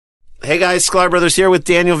Hey guys, Sklar Brothers here with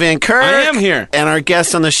Daniel Van Kirk. I am here. And our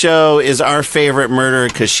guest on the show is our favorite murderer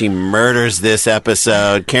because she murders this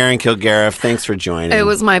episode. Karen Kilgariff, thanks for joining. It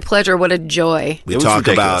was my pleasure. What a joy. We talk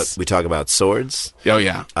about swords. Oh,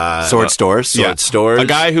 yeah. Sword stores. A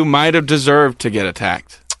guy who might have deserved to get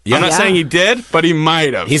attacked. Yeah. I'm not saying he did, but he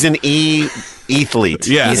might have. He's an athlete.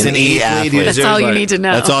 Yeah. He's an athlete. That's all you need to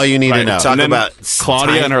know. That's all you need to know. Talk about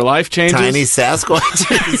Claudia and her life changes. Tiny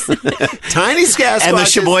Sasquatches. Tiny Sasquatches. And the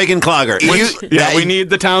Sheboygan Clogger. We need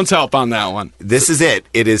the town's help on that one. This is it.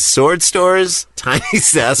 It is sword stores, Tiny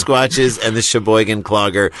Sasquatches, and the Sheboygan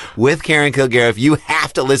Clogger with Karen Kilgariff. You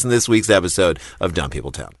have to listen to this week's episode of Dumb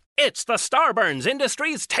People Town. It's the Starburns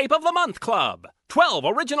Industries Tape of the Month Club. 12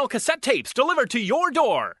 original cassette tapes delivered to your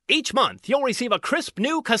door. Each month, you'll receive a crisp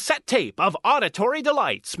new cassette tape of auditory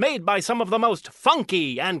delights made by some of the most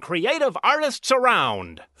funky and creative artists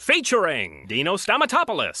around. Featuring Dino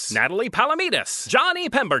Stamatopoulos, Natalie Palamides, Johnny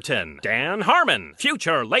Pemberton, Dan Harmon,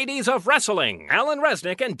 future Ladies of Wrestling, Alan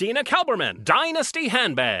Resnick and Dina Kelberman, Dynasty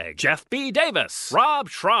Handbag, Jeff B. Davis, Rob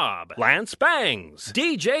Schraub, Lance Bangs,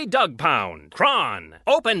 DJ Doug Pound, Kron,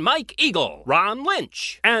 Open Mike Eagle, Ron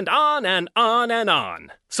Lynch, and on and on and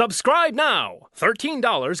on. Subscribe now.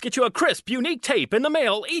 $13 gets you a crisp, unique tape in the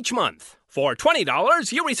mail each month. For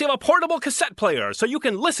 $20, you receive a portable cassette player so you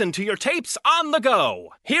can listen to your tapes on the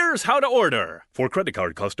go. Here's how to order. For credit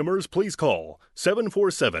card customers, please call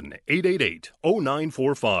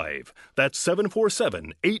 747-888-0945. That's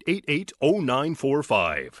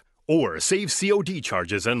 747-888-0945. Or save COD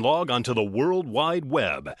charges and log onto the World Wide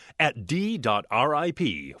Web at d.rip/SBI-PRESS.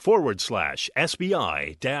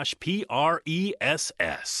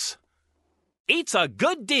 It's a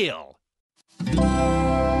good deal.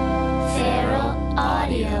 Feral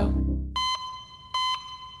Audio.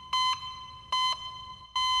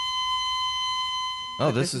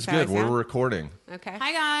 Oh, this is good. We're recording. Okay.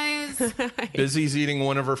 Hi, guys. Busy's eating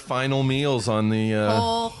one of her final meals on the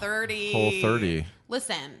Whole 30. Whole 30.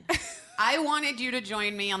 Listen, I wanted you to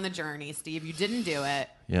join me on the journey, Steve. You didn't do it.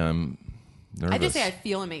 Yeah, I'm nervous. I just say I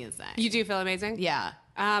feel amazing. You do feel amazing? Yeah.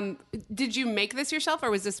 Did you make this yourself, or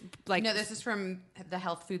was this like? No, this is from the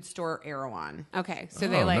health food store Erewhon. Okay, so Oh,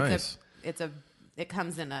 they like nice. It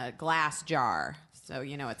comes in a glass jar, so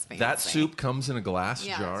you know it's fancy. That soup comes in a glass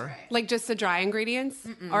Yeah, jar? that's right. like just the dry ingredients,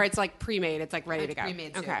 or it's like pre-made. It's like ready It's to go.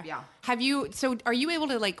 pre-made soup, okay. yeah. Have you? So are you able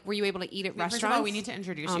to like? Were you able to eat at restaurants? First of all, we need to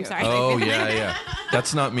introduce Oh, you. I'm sorry. Oh, yeah.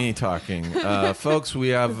 That's not me talking. Folks, we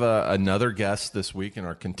have another guest this week in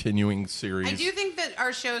our continuing series. I do think that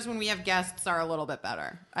our shows when we have guests are a little bit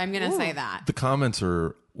better. I'm going to say that. The comments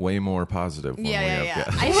are way more positive when we have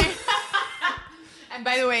guests. And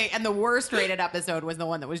by the way, the worst rated episode was the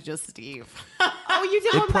one that was just Steve. Oh, you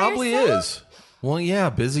did It one by probably yourself? is. Well, yeah,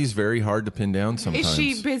 Busy's very hard to pin down sometimes. Is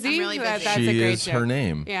she busy? I'm really busy. That's She a great is joke. her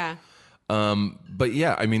name. Yeah. But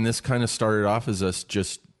yeah, I mean, this kind of started off as us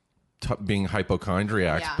just being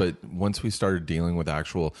hypochondriacs, Yeah. but once we started dealing with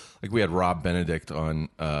actual, like we had Rob Benedict on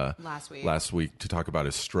last week to talk about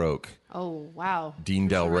his stroke. Oh wow. Dean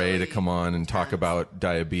Del Rey to come on and talk about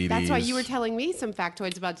diabetes. That's why you were telling me some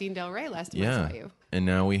factoids about Dean Del Rey last time I Yeah. saw you. And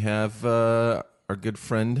now we have our good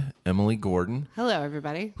friend Emily Gordon, Hello,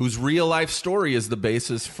 everybody. whose real life story is the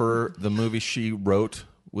basis for the movie she wrote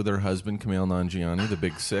with her husband Kumail Nanjiani, The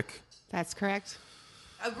Big Sick. That's correct.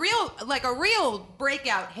 a real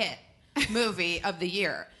breakout hit movie of the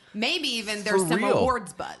year. Maybe even there's For some real.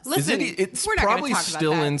 awards buzz. Listen, It's we're not gonna probably talk about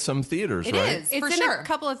still that. in some theaters, It right? is, It's for in sure. a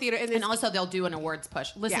couple of theaters, And also they'll do an awards push.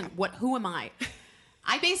 Listen, Yeah. who am I?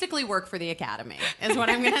 I basically work for the Academy, is what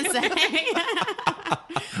I'm going to say.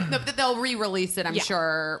 No, but they'll re-release it, I'm Yeah.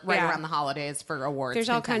 sure, right Yeah. around the holidays for awards. There's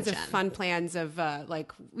all kinds of contention. fun plans of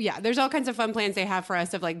there's all kinds of fun plans they have for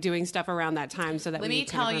us of like doing stuff around that time so that Let we me kind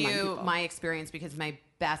tell of remind you people. my experience because my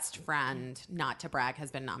best friend, not to brag,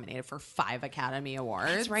 has been nominated for 5 Academy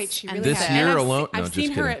Awards. That's right. She And really This has. year And alone- no, I've just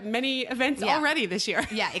seen her kidding. at many events Yeah. already this year.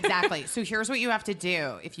 Yeah, exactly. So here's what you have to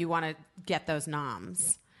do if you want to get those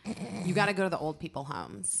noms. You got to go to the old people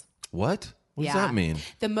homes. What? What does Yeah. that mean?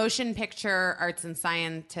 The motion picture arts and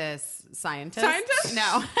scientists? Scientists?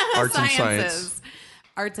 No. Arts and Sciences.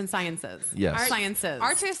 Arts and sciences. Yes. Art- Sciences.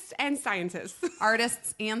 Artists and scientists.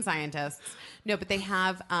 Artists and scientists. No, but they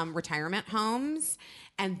have retirement homes,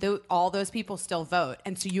 and all those people still vote.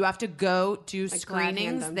 And so you have to go do Like glad hand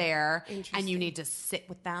screenings them. there, and Interesting. you need to sit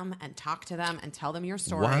with them and talk to them and tell them your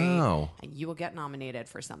story. Wow. And you will get nominated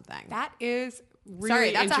for something. That is really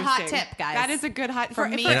Sorry, that's a hot interesting. tip, guys. That is a good hot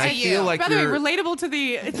From me for, to I you. feel like by the way, you're- relatable to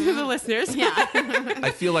the listeners. Yeah.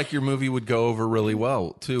 I feel like your movie would go over really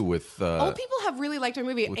well too with. Old people have really liked our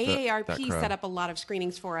movie. with AARP that crowd. set up a lot of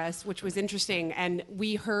screenings for us, which was interesting. And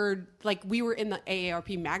we heard, like, we were in the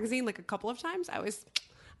AARP magazine like a couple of times. I was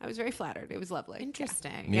very flattered. It was lovely.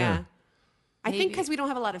 Interesting. Yeah. I think Maybe. because we don't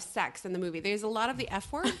have a lot of sex in the movie. There's a lot of the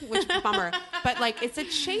F word, which bummer. But like, it's a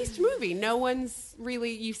chaste movie. No one's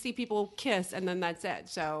really. You see people kiss, and then that's it.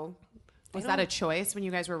 So. Was that a choice when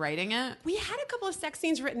you guys were writing it? We had a couple of sex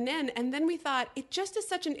scenes written in, and then we thought it just is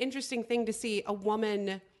such an interesting thing to see a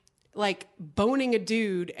woman like boning a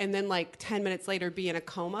dude and then like 10 minutes later be in a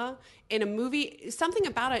coma in a movie. Something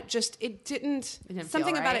about it just didn't something feel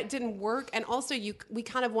about right. it didn't work. And also we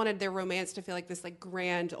kind of wanted their romance to feel like this like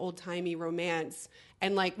grand old-timey romance.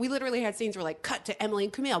 And like we literally had scenes where like cut to Emily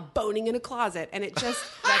and Camille boning in a closet, and it just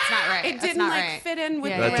That's not right. it That's didn't not like right. fit in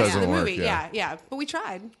with Yeah, the yeah, rest yeah. of the That doesn't movie. work, Yeah, but we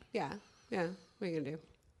tried. Yeah. What are you gonna do?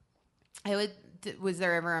 Was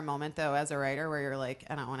there ever a moment though, as a writer, where you're like,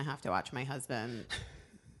 I don't want to have to watch my husband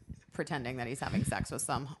pretending that he's having sex with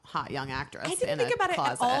some hot young actress? I didn't in think a about it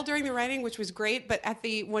closet? at all during the writing, which was great. But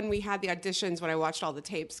when we had the auditions, when I watched all the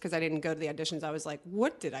tapes, because I didn't go to the auditions, I was like,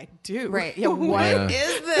 "What did I do?" Right? Yeah. What is Yeah.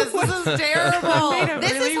 this? This is terrible. I made a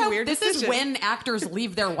This really is weird This is decision. when actors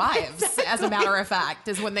leave their wives. As a matter of fact,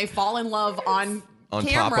 is when they fall in love on On top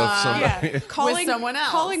camera. of somebody. Yeah, calling someone else.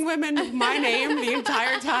 calling women my name the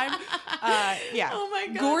entire time. Yeah. Oh my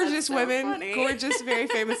God, gorgeous that's so women, funny. gorgeous, very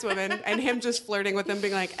famous women, and him just flirting with them,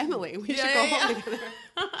 being like, "Emily, we should go home together."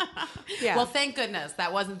 Yeah. Well, thank goodness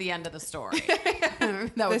that wasn't the end of the story.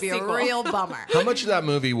 That would The be sequel. a real bummer. How much of that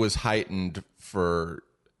movie was heightened for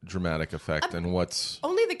dramatic effect, and what's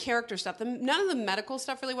Only the character stuff. None of the medical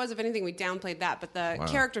stuff really was. If anything, we downplayed that. But the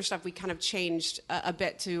character stuff, we kind of changed a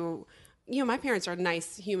bit to, my parents are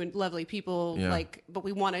nice, human, lovely people. Yeah. But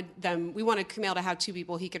we wanted Camille to have two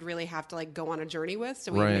people he could really have to like go on a journey with.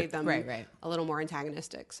 So we Right. made them Right. a little more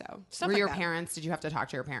antagonistic. So stuff Were like your that. parents? Did you have to talk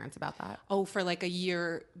to your parents about that? Oh, for like a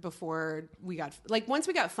year before we got once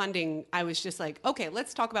we got funding, I was just like, okay,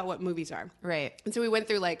 let's talk about what movies are. Right. And so we went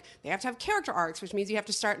through like they have to have character arcs, which means you have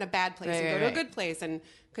to start in a bad place and go to a good place, and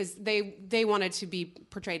because they wanted to be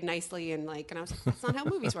portrayed nicely and I was like, that's not how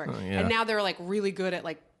movies work. Yeah. And now they're like really good at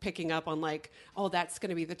like picking up on like, oh, that's going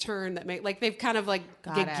to be the turn that make they've kind of like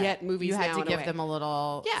they get movies. You had now to in a give way. them a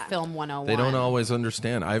little film 101. they don't always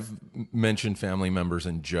understand. I've mentioned family members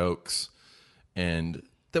in jokes, and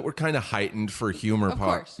that were kind of heightened for humor, Of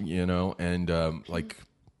course. and like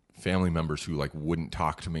family members who like wouldn't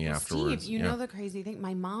talk to me afterwards. Steve, you know the crazy thing?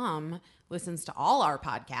 My mom listens to all our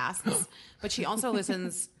podcasts, but she also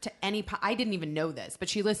listens to any. I didn't even know this, but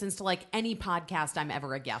she listens to like any podcast I'm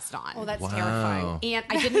ever a guest on. Oh, that's terrifying. And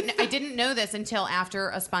I didn't know this until after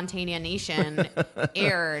a Spontanea Nation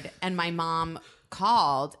aired, and my mom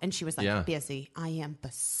called and she was like, Yeah. "Busy, I am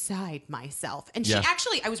beside myself." And she Yeah.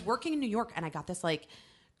 actually, I was working in New York, and I got this like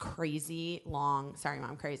crazy long. Sorry,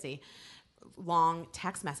 Mom, crazy. Long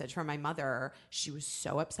text message from my mother. She was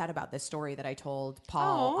so upset about this story that I told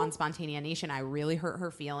Paul on Spontanea Nation. I really hurt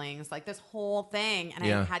her feelings, like this whole thing. And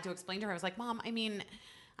Yeah. I had to explain to her, I was like, Mom, I mean,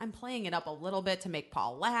 I'm playing it up a little bit to make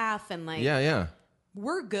Paul laugh. And like, Yeah.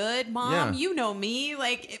 we're good, Mom. Yeah. You know me.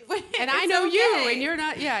 Like, And I it's know you, okay. and you're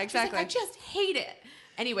not. Yeah, She's like, exactly. I just hate it.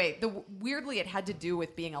 Anyway, weirdly, it had to do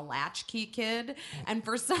with being a latchkey kid, and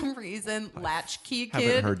for some reason, latchkey kid.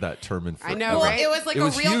 Haven't heard that term in forever. I know, Well, right? it was like It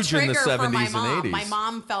was a real huge in the trigger for my 70s and mom. 80s. My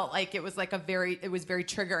mom felt like it was like it was very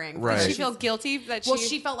triggering. Right. Did she She's- feel guilty that Well,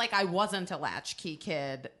 she felt like I wasn't a latchkey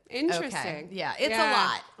kid. Interesting. Okay. Yeah, it's Yeah. a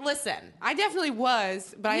lot. Listen. I definitely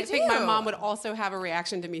was, but I You think my do. mom would also have a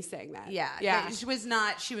reation to me saying that. Yeah. She was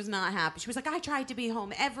not happy. She was like, I tried to be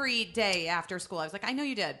home every day after school. I was like, I know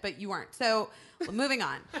you did, but you weren't. So moving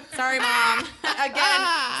on. Sorry, Mom. Again,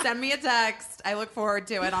 send me a text. I look forward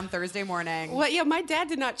to it on Thursday morning. Well, yeah, my dad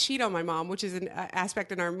did not cheat on my mom, which is an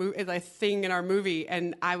aspect in our movie, is a thing in our movie.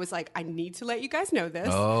 And I was like, I need to let you guys know this.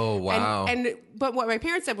 Oh, wow. But what my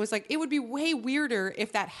parents said was like, it would be way weirder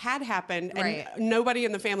if that had happened and Right. nobody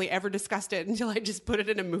in the family ever discussed it until I just put it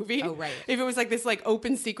in a movie. Oh, right. If it was like this like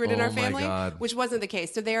open secret in Oh, our my family, God. which wasn't the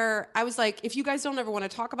case. So I was like, if you guys don't ever want to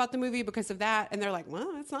talk about the movie because of that, and they're like,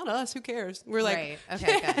 well, it's not us. Who cares? We're like, Right. Okay,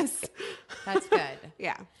 good. yes. That's good.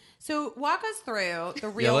 Yeah. So walk us through the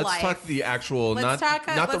Yeah, real let's life. talk the actual, Let's not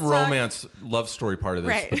the talk- romance love story part of this,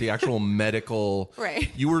 Right. but the actual medical. Right.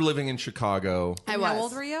 You were living in Chicago. I And was. how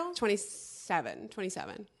old were you? 27.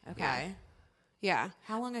 Okay. Yeah.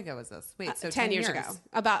 How long ago was this? Wait, so 10 years ago.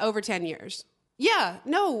 About over 10 years. Yeah.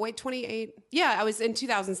 No, wait, 28. Yeah, I was in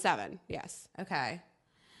 2007. Yes. Okay.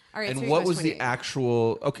 All right. And so what you- was the 28.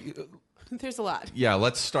 actual? Okay, There's a lot. Yeah,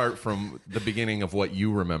 let's start from the beginning of what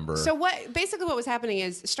you remember. So what was happening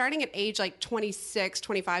is starting at age like 26,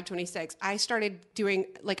 25, 26, I started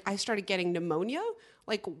getting pneumonia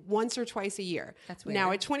like once or twice a year. That's weird.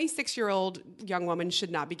 Now a 26-year-old young woman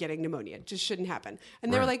should not be getting pneumonia. It just shouldn't happen.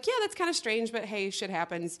 And they were like, yeah, that's kind of strange, but hey, shit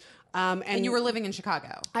happens. And you were living in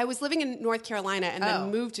Chicago. I was living in North Carolina and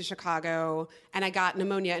then moved to Chicago, and I got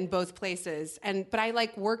pneumonia in both places. But I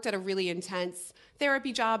like worked at a really intense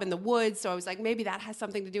therapy job in the woods, so I was like, maybe that has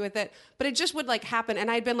something to do with it. But it just would like happen,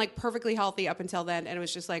 and I'd been like perfectly healthy up until then, and it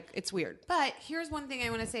was just like, it's weird. But here's one thing I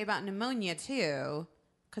want to say about pneumonia too,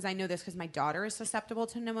 because I know this because my daughter is susceptible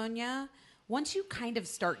to pneumonia. Once you kind of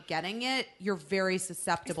start getting it, you're very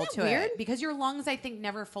susceptible to it because your lungs, I think,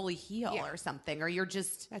 never fully heal or something, or you're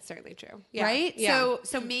just... That's certainly true. Yeah. Right? Yeah.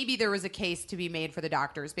 So maybe there was a case to be made for the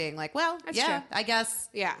doctors being like, well, That's yeah, true. I guess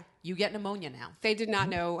Yeah. you get pneumonia now. They did not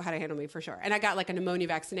know how to handle me for sure. And I got like a pneumonia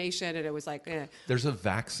vaccination, and it was like, There's a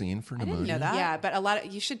vaccine for pneumonia. I didn't know that. yeah, but a lot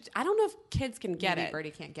of, I don't know if kids can get Maybe it.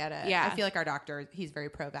 Birdie can't get it. Yeah. I feel like our doctor, he's very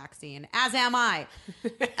pro-vaccine, as am I.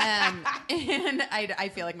 And I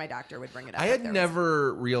feel like my doctor would bring it up. I if had there was-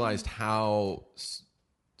 never realized how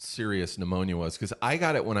serious pneumonia was because I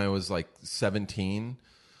got it when I was like 17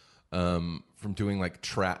 from doing like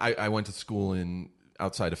track. I went to school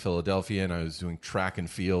outside of Philadelphia, and I was doing track and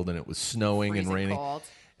field, and it was snowing and Freezing raining. cold.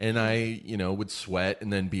 And I, would sweat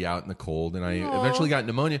and then be out in the cold, and I eventually got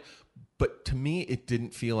pneumonia. But to me, it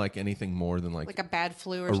didn't feel like anything more than like a bad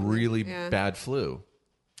flu or a something. really Yeah. bad flu.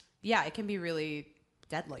 Yeah, it can be really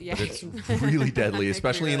deadly. Yeah. It's really deadly,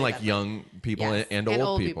 especially in really like deadly. young people Yes. and And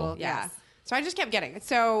old people. Yeah. Yes. So I just kept getting it.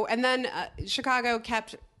 So, and then Chicago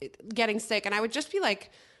kept getting sick, and I would just be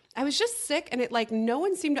like, I was just sick, and it like no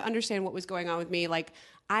one seemed to understand what was going on with me. Like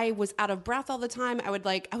I was out of breath all the time. I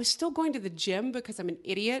was still going to the gym because I'm an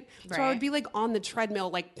idiot. So I Right. would be like on the treadmill,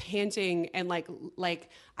 like panting, and like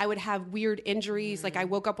I would have weird injuries. Like I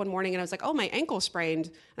woke up one morning and I was like, oh, my ankle sprained,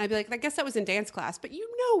 and I'd be like, I guess that was in dance class. But you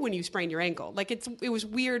know when you sprain your ankle, like it was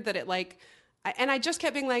weird that it like. And I just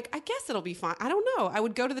kept being like, I guess it'll be fine. I don't know. I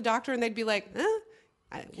would go to the doctor and they'd be like,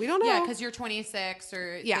 we don't know. Yeah, because you're 26,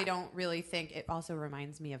 or Yeah. they don't really think. It also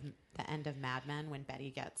reminds me of the end of Mad Men when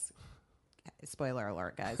Betty gets. Spoiler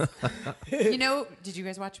alert, guys. Did you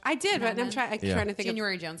guys watch? I did, Mad but I'm Men? trying to think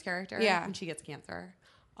January Jones character. Yeah. when she gets cancer.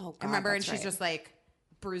 Oh, God, I remember, and that's she's right. just like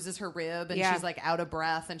bruises her rib, and Yeah. she's like out of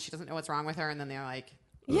breath, and she doesn't know what's wrong with her, and then they're like.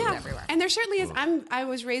 Yeah, everywhere. and there certainly is.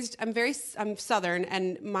 I'm Southern,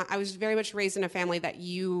 and I was very much raised in a family that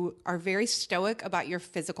you are very stoic about your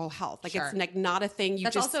physical health. Like Sure. it's like not a thing. You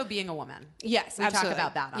That's just also being a woman. yes, we absolutely. talk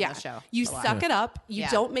about that on yeah. the show. You a lot. suck it up. You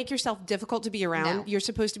Yeah. don't make yourself difficult to be around. No. You're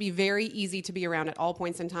supposed to be very easy to be around at all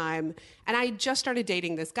points in time. And I just started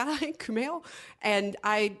dating this guy, Kumail, and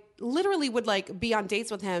I literally would like be on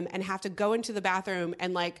dates with him and have to go into the bathroom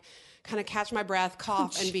and like kind of catch my breath,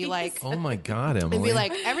 cough, and be like, Oh my God, Emily! and be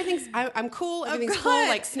like, I'm cool, everything's cool, God.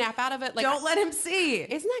 like snap out of it. Like, Don't let him see.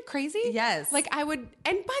 Isn't that crazy? Yes. Like I would,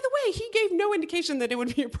 and by the way, he gave no indication that it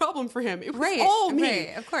would be a problem for him. It was Right, all me.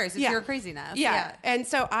 right. Of course, it's your craziness. Yeah. Yeah. And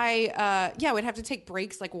so I would have to take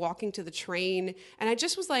breaks, like walking to the train, and I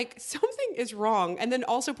just was like, something is wrong. And then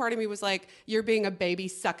also part of me was like, you're being a baby,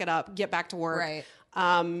 suck it up, get back to work. Right.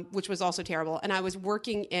 Which was also terrible. And I was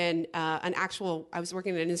working in an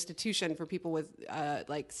institution for people with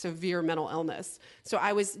like severe mental illness. So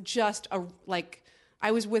I was just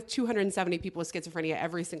I was with 270 people with schizophrenia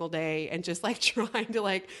every single day and just like trying to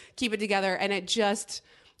like keep it together. And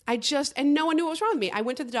and no one knew what was wrong with me. I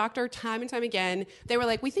went to the doctor time and time again. They were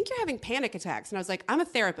like, we think you're having panic attacks. And I was like, I'm a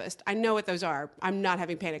therapist. I know what those are. I'm not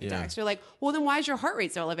having panic attacks. They're like, well, then why is your heart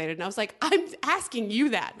rate so elevated? And I was like, I'm asking you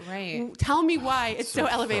that. Right. Tell me why it's so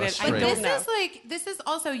elevated. I frustrating. don't know. This is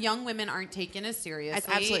also young women aren't taken as seriously. That's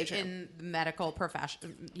absolutely true. In the medical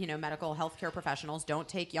profession. Medical healthcare professionals don't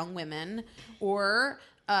take young women or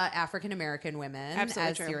African American women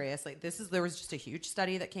Absolutely as true. seriously. There was just a huge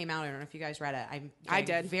study that came out. I don't know if you guys read it. I I'm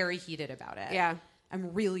did. very heated about it. Yeah.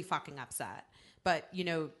 I'm really fucking upset. But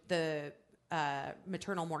the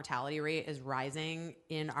maternal mortality rate is rising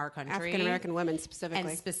in our country. African American women specifically.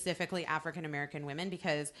 And specifically African American women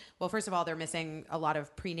because, well, first of all, they're missing a lot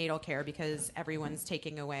of prenatal care because everyone's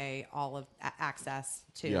taking away all of access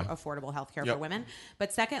to affordable health care for women.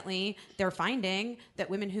 But secondly, they're finding that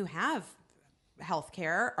women who have health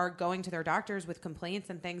care are going to their doctors with complaints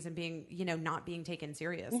and things and being, not being taken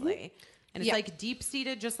seriously. And it's like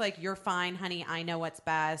deep-seated, just like, you're fine, honey, I know what's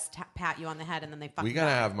best, pat you on the head, and then they fucking We got to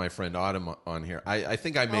die. have my friend Autumn on here. I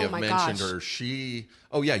think I may have my mentioned gosh. her.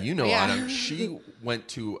 Autumn. She went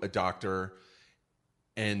to a doctor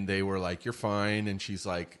and they were like, you're fine. And she's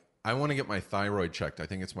like, I want to get my thyroid checked. I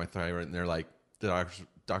think it's my thyroid. And they're like, the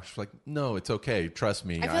doctor's like, no, it's okay. Trust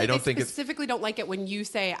me. I don't think specifically don't like it when you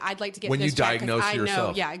say, I'd like to get when this you checked 'cause diagnose I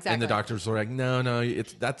yourself. know. Yeah, exactly. And the doctors are like, no,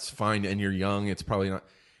 that's fine. And you're young. It's probably not.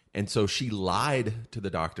 And so she lied to the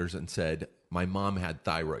doctors and said, my mom had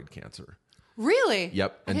thyroid cancer. Really?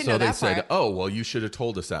 Yep. I And didn't so know they that said, part. oh, well, you should have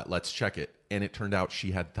told us that. Let's check it. And it turned out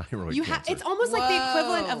she had thyroid cancer. It's almost like the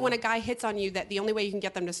equivalent of Whoa. when a guy hits on you that the only way you can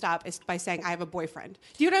get them to stop is by saying, I have a boyfriend.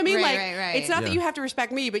 Do you know what I mean? Right. It's not that Yeah. you have to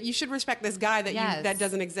respect me, but you should respect this guy that Yes. that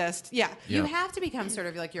doesn't exist. Yeah. You have to become sort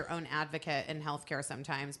of like your own advocate in healthcare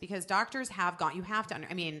sometimes because doctors have gone. You have to.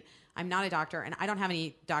 I mean, I'm not a doctor, and I don't have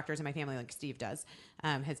any doctors in my family like Steve does.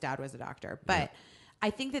 His dad was a doctor, but I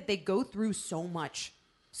think that they go through so much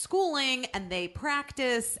schooling and they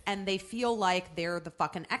practice and they feel like they're the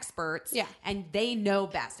fucking experts. Yeah. And they know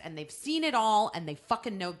best and they've seen it all and they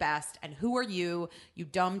fucking know best. And who are you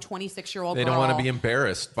dumb 26-year-old They girl? don't want to be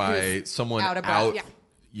embarrassed by who's someone out out, about-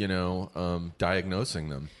 Yeah. diagnosing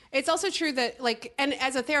them. It's also true that, like, and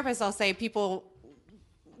as a therapist, I'll say people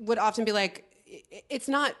would often be like, it's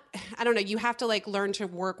not, I don't know, you have to like learn to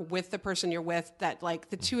work with the person you're with, that like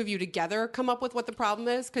the two of you together come up with what the problem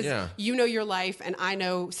is, because you know your life and I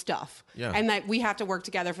know stuff. Yeah. And that we have to work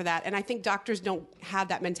together for that. And I think doctors don't have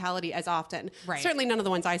that mentality as often. Right. Certainly none of the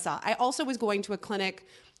ones I saw. I also was going to a clinic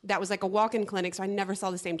that was like a walk-in clinic, so I never saw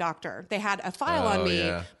the same doctor. They had a file on me,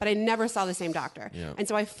 but I never saw the same doctor. Yeah. And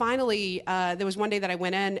so I finally, there was one day that I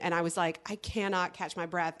went in and I was like, I cannot catch my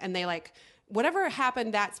breath. And they like, whatever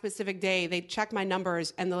happened that specific day, they checked my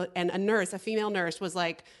numbers and a nurse, a female nurse, was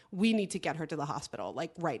like, we need to get her to the hospital,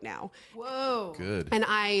 like right now. Whoa. Good. And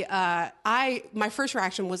my first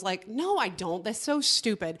reaction was like, no, I don't. That's so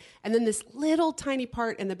stupid. And then this little tiny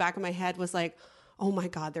part in the back of my head was like, oh my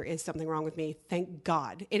God, there is something wrong with me. Thank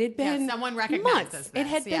God. It had been someone recognizes months. this. It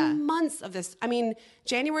had been months of this. I mean,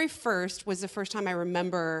 January 1st was the first time I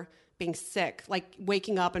remember being sick, like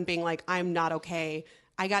waking up and being like, I'm not okay.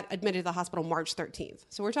 I got admitted to the hospital March 13th.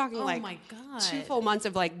 So we're talking like my God. 2 full months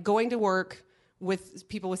of like going to work with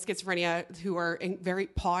people with schizophrenia who are very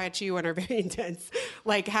paw at you and are very intense,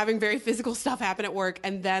 like having very physical stuff happen at work,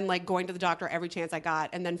 and then like going to the doctor every chance I got.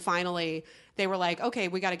 And then finally they were like, okay,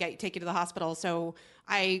 we got to take you to the hospital. So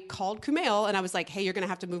I called Kumail and I was like, hey, you're going to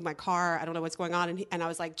have to move my car. I don't know what's going on. And I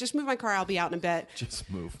was like, just move my car. I'll be out in a bit. Just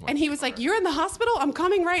move my And he was like, you're in the hospital? I'm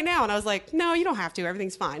coming right now. And I was like, no, you don't have to.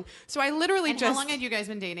 Everything's fine. So I literally And just... how long had you guys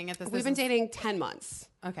been dating at this? We've been dating 10 months.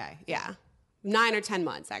 Okay. Yeah. 9 or 10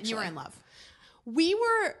 months, actually. You were in love. We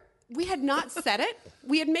had not said it.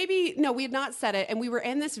 We had not said it. And we were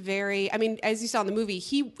in this very, I mean, as you saw in the movie,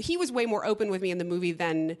 he was way more open with me in the movie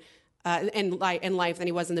than in life than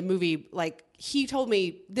he was in the movie. Like, he told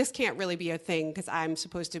me, this can't really be a thing because I'm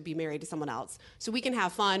supposed to be married to someone else. So we can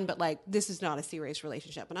have fun, but like, this is not a serious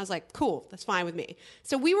relationship. And I was like, cool, that's fine with me.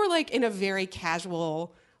 So we were like in a very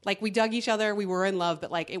casual, like, we dug each other, we were in love,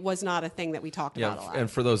 but like, it was not a thing that we talked about a lot. And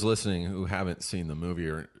for those listening who haven't seen the movie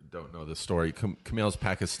or don't know the story, Kumail's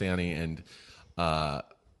Pakistani and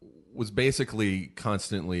was basically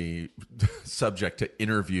constantly subject to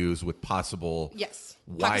interviews with possible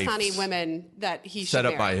wives Pakistani women that he set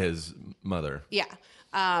should up by marry. his mother. Yeah.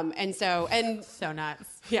 And so nuts.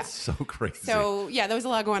 Yeah. So crazy. So yeah, there was a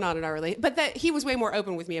lot going on in our relationship, but that he was way more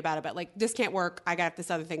open with me about it. But like, this can't work. I got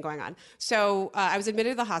this other thing going on. So I was admitted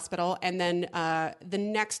to the hospital, and then by the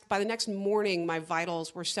next morning, my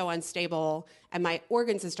vitals were so unstable and my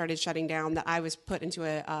organs had started shutting down that I was put into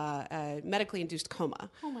a medically induced coma.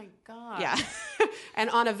 Oh my God. Yeah. And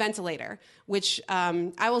on a ventilator, which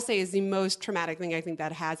I will say is the most traumatic thing I think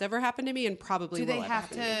that has ever happened to me, and probably Do they will ever have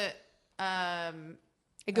happen to me. to?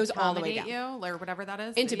 It goes all the way accommodate down. you or whatever that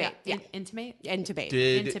is. Intubate, yeah. Intimate. Intubate.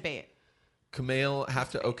 Did Intubate. Kumail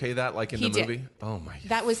have to okay that like in He the did. movie? Oh my!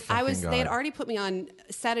 That was I was. fucking They had God. already put me on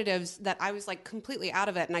sedatives that I was like completely out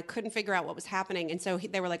of it, and I couldn't figure out what was happening. And so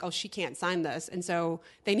they were like, "Oh, she can't sign this," and so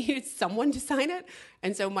they needed someone to sign it.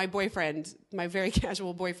 And so my boyfriend, my very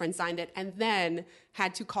casual boyfriend, signed it, and then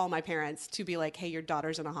had to call my parents to be like, "Hey, your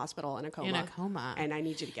daughter's in a hospital in a coma, and I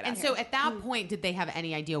need you to get out." And here. so at that point, did they have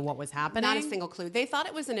any idea what was happening? Not a single clue. They thought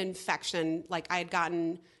it was an infection, like I had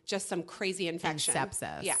gotten just some crazy infection,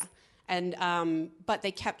 sepsis. Yeah. And but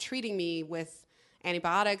they kept treating me with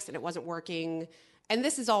antibiotics, and it wasn't working. And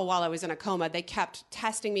this is all while I was in a coma. They kept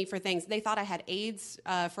testing me for things. They thought I had AIDS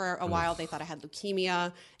for a while. They thought I had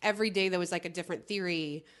leukemia. Every day there was like a different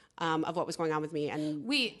theory of what was going on with me. And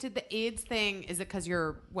wait, did the AIDS thing? Is it because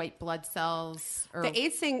your white blood cells? Or the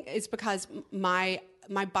AIDS thing is because my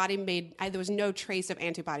body there was no trace of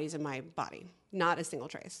antibodies in my body, not a single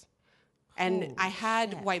trace. And I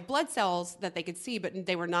had white blood cells that they could see, but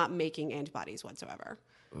they were not making antibodies whatsoever.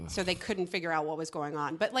 So they couldn't figure out what was going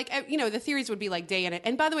on. But like, the theories would be like day in it.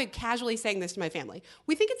 And by the way, casually saying this to my family,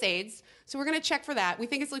 we think it's AIDS, so we're going to check for that. We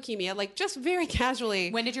think it's leukemia, like just very casually.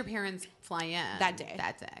 When did your parents fly in? That day.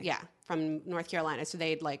 Yeah, from North Carolina. So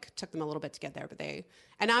they'd like took them a little bit to get there,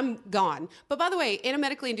 and I'm gone. But by the way, in a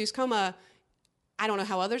medically induced coma, I don't know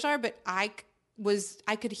how others are, but I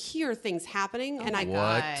could hear things happening, and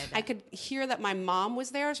I could hear that my mom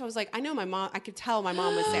was there. So I was like, I know my mom. I could tell my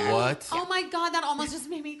mom was there. What? Oh my God, that almost just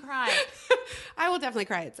made me cry. I will definitely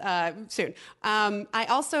cry soon. I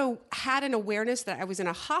also had an awareness that I was in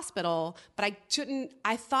a hospital, but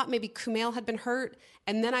I thought maybe Kumail had been hurt,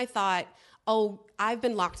 and then I thought, oh, I've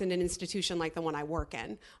been locked in an institution like the one I work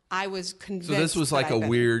in. I was convinced. So this was like a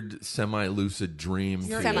weird semi-lucid dream.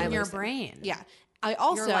 You're in your brain. Yeah. I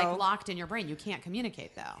also, you're like locked in your brain. You can't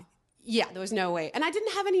communicate though. Yeah, there was no way. And I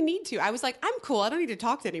didn't have any need to. I was like, I'm cool. I don't need to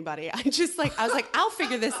talk to anybody. I was like, I'll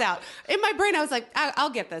figure this out. In my brain, I was like,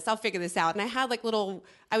 I'll get this. I'll figure this out. And I had like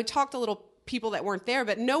I would talk to little people that weren't there,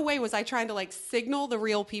 but no way was I trying to like signal the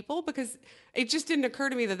real people, because it just didn't occur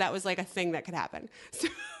to me that was like a thing that could happen. So,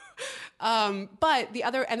 but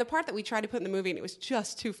the part that we tried to put in the movie, and it was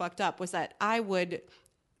just too fucked up, was that I would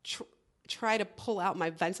try to pull out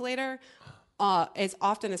my ventilator as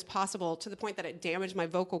often as possible, to the point that it damaged my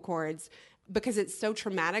vocal cords, because it's so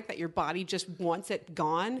traumatic that your body just wants it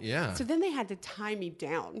gone. Yeah. So then they had to tie me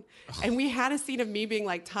down. And we had a scene of me being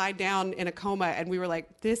like tied down in a coma, and we were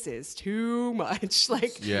like, this is too much.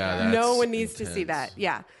 Like, no one needs to see that.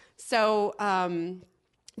 Yeah. So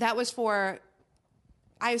that was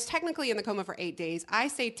I was technically in the coma for 8 days. I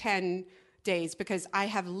say 10 days because I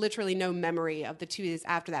have literally no memory of the 2 days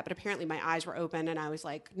after that. But apparently my eyes were open and I was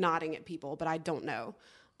like nodding at people, but I don't know.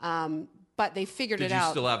 But they figured it out. Did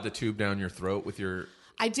you still have the tube down your throat with your...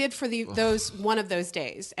 I did for one of those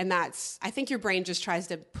days. And I think your brain just tries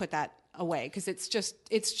to put that away, because it's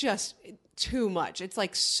just too much. It's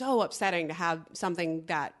like so upsetting to have something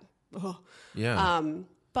that... Yeah.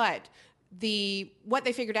 But what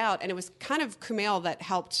they figured out, and it was kind of Kumail that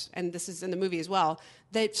helped, and this is in the movie as well,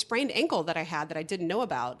 the sprained ankle that I had that I didn't know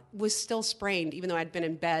about was still sprained, even though I'd been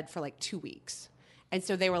in bed for like 2 weeks. And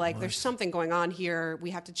so they were like, there's something going on here.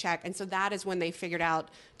 We have to check. And so that is when they figured out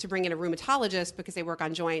to bring in a rheumatologist, because they work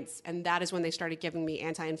on joints. And that is when they started giving me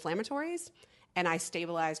anti-inflammatories. And I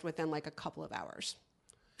stabilized within like a couple of hours.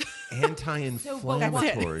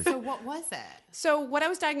 Anti-inflammatories. So what was it? So what I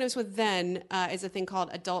was diagnosed with then is a thing called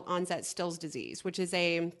adult onset Still's disease, which is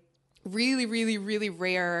a really, really, really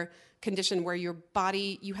rare condition where your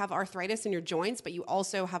body, you have arthritis in your joints, but you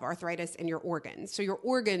also have arthritis in your organs. So your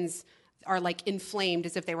organs are like inflamed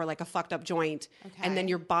as if they were like a fucked up joint. Okay. And then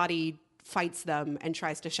your body fights them and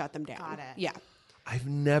tries to shut them down. Got it. Yeah. I've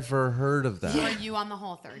never heard of that. Are you on the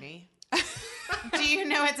Whole30? Do you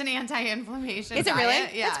know it's an anti-inflammation Is it diet?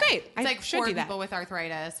 really? Yeah. That's great. It's like for people with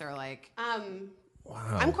arthritis or like...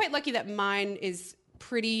 Wow. I'm quite lucky that mine is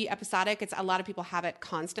pretty episodic. A lot of people have it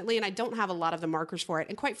constantly, and I don't have a lot of the markers for it.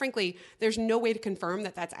 And quite frankly, there's no way to confirm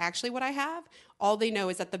that that's actually what I have. All they know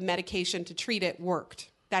is that the medication to treat it worked.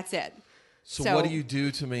 That's it. So what do you do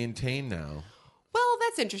to maintain now? Well,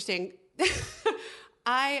 that's interesting.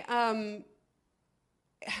 I'm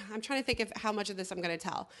trying to think of how much of this I'm going to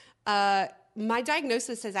tell. My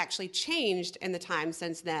diagnosis has actually changed in the time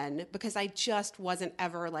since then, because I just wasn't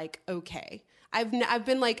ever like okay. I've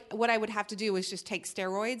been like, what I would have to do was just take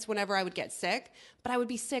steroids whenever I would get sick, but I would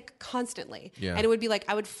be sick constantly. Yeah. And it would be like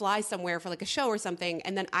I would fly somewhere for like a show or something,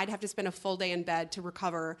 and then I'd have to spend a full day in bed to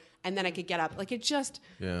recover, and then I could get up. Like it just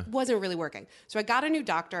wasn't really working. So I got a new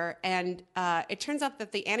doctor, and it turns out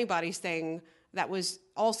that the antibodies thing that was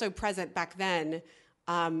also present back then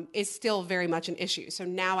is still very much an issue. So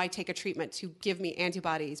now I take a treatment to give me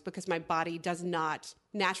antibodies, because my body does not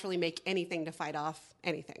naturally make anything to fight off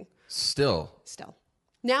anything. Still.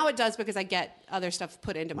 Now it does, because I get other stuff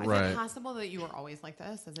put into my Right. Is it possible that you were always like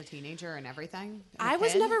this as a teenager and everything? I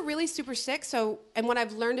was never really super sick. So, and what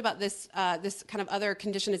I've learned about this kind of other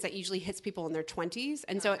condition is that usually hits people in their 20s.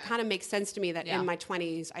 And so it kind of makes sense to me that in my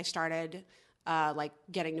 20s, I started like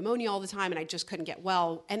getting pneumonia all the time, and I just couldn't get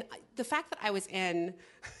well. And the fact that I was in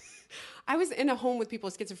a home with people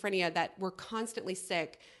with schizophrenia that were constantly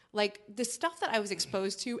sick, like the stuff that I was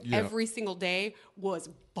exposed to every single day was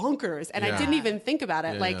bonkers. And I didn't even think about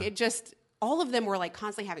it. It just, all of them were like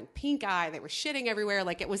constantly having pink eye. They were shitting everywhere.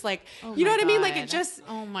 Like it was like, you know what I mean? Like it just,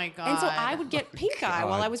 oh my God. And so I would get pink eye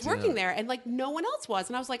while I was working there, and like no one else was.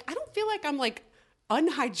 And I was like, I don't feel like I'm like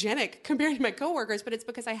unhygienic compared to my coworkers, but it's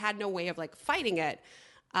because I had no way of like fighting it.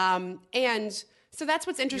 And So that's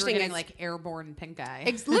what's You're interesting. getting is, like airborne pink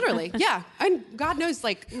eye. literally, yeah. And God knows,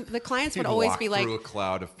 like the clients would always be like, through a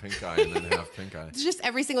cloud of pink eye and then have pink eye. just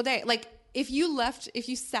every single day. Like if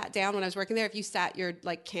you sat down when I was working there, if you sat your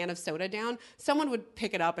like can of soda down, someone would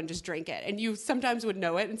pick it up and just drink it. And you sometimes would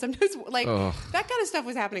know it. And sometimes like that kind of stuff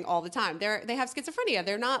was happening all the time. They have schizophrenia.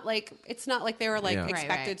 They're not like, it's not like they were like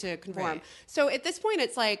expected to conform. Right. So at this point,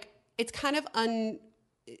 it's like, it's kind of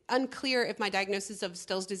unclear if my diagnosis of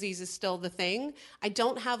Still's disease is still the thing. I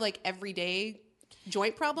don't have like everyday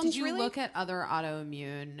joint problems. Did you really look at other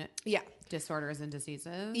autoimmune disorders and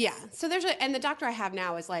diseases? Yeah. So and the doctor I have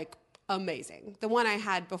now is like amazing. The one I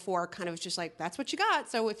had before kind of was just like, that's what you got.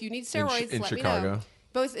 So if you need steroids, in let Chicago? me know.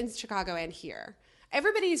 Both in Chicago and here.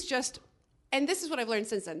 Everybody's just, and this is what I've learned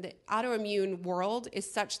since then. The autoimmune world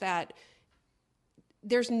is such that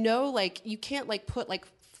there's no like, you can't like put like,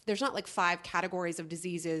 there's not like 5 categories of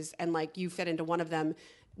diseases and like you fit into one of them.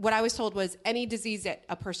 What I was told was any disease that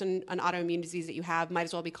an autoimmune disease that you have might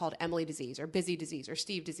as well be called Emily disease or Busy disease or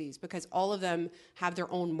Steve disease because all of them have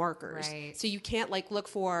their own markers. Right. So you can't like look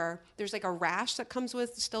for, there's like a rash that comes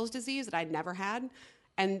with Still's disease that I'd never had.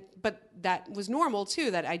 But that was normal too,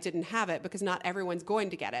 that I didn't have it because not everyone's going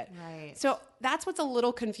to get it. Right. So that's what's a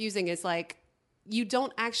little confusing is like, you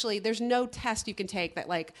don't actually, there's no test you can take that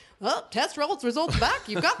like, oh, test results back,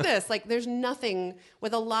 you've got this. Like there's nothing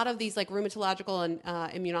with a lot of these like rheumatological and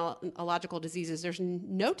immunological diseases, there's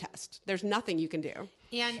no test. There's nothing you can do.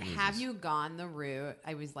 And have you gone the route,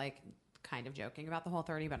 I was like kind of joking about the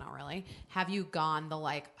Whole30, but not really. Have you gone the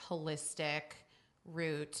like holistic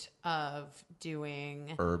route of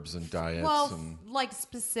doing Herbs and diets. like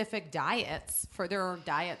specific diets there are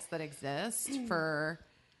diets that exist for...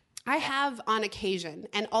 I have on occasion,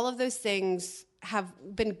 and all of those things have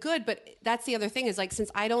been good, but that's the other thing is like,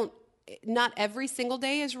 since not every single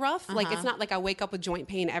day is rough. Like, it's not like I wake up with joint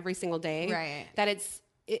pain every single day. Right. That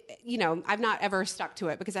I've not ever stuck to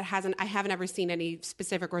it because I haven't ever seen any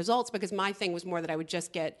specific results because my thing was more that I would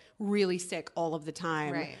just get really sick all of the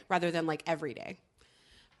time rather than like every day.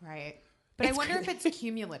 Right. But I wonder if it's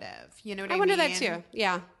cumulative. You know what I mean? I wonder that too.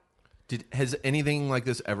 Yeah. Has anything like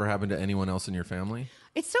this ever happened to anyone else in your family?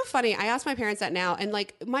 It's so funny. I ask my parents that now, and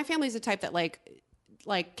like my family's the type that like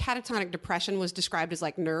catatonic depression was described as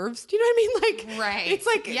like nerves. Do you know what I mean? Like, right. It's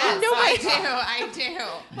like yes, I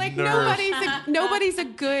do. Like Nerves. nobody's a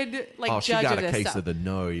good like judge she got of a this case stuff. of the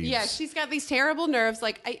nose. Yeah, she's got these terrible nerves.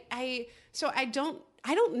 Like so I don't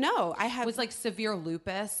know. I had Was like severe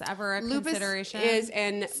lupus ever a lupus consideration? is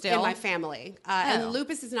in my family, and Oh.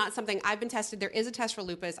 lupus is not something I've been tested. There is a test for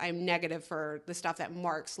lupus. I'm negative for the stuff that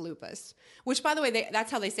marks lupus, which, by the way,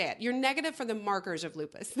 that's how they say it. You're negative for the markers of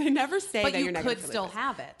lupus. They never say but that you you're negative could for still lupus.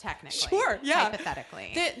 have it technically. Sure, yeah.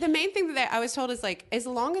 Hypothetically. The main thing that I was told is like, as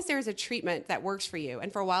long as there's a treatment that works for you,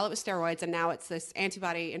 and for a while it was steroids, and now it's this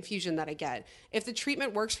antibody infusion that I get. If the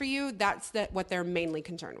treatment works for you, that's what they're mainly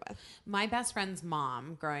concerned with. My best friend's mom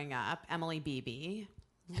growing up, Emily Beebe,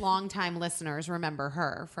 longtime listeners remember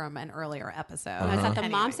her from an earlier episode. Is that the Anyway,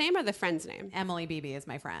 mom's name or the friend's name? Emily Beebe is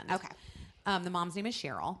my friend. Okay. The mom's name is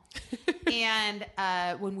Cheryl. And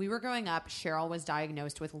when we were growing up, Cheryl was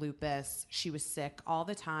diagnosed with lupus. She was sick all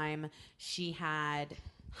the time. She had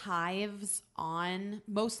hives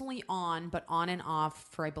mostly on, but on and off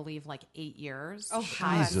for, I believe, like 8 years. Oh,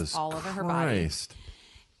 hives Jesus all over her Christ. body.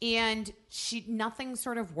 And nothing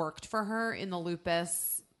sort of worked for her in the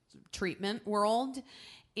lupus treatment world.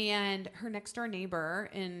 And her next door neighbor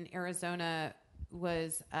in Arizona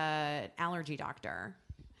was an allergy doctor.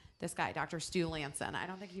 This guy, Dr. Stu Lanson. I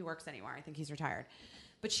don't think he works anymore. I think he's retired.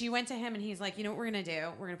 But she went to him and he's like, you know what we're going to do?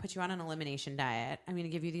 We're going to put you on an elimination diet. I'm going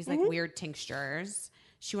to give you these like weird tinctures.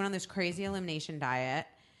 She went on this crazy elimination diet.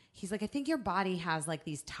 He's like, I think your body has like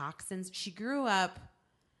these toxins. She grew up.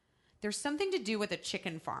 There's something to do with a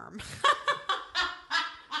chicken farm.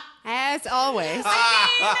 As always.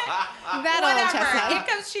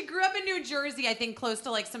 Whatever. She grew up in New Jersey, I think, close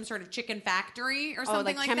to like some sort of chicken factory or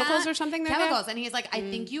something like chemicals that. or something there? Chemicals. And he's like, I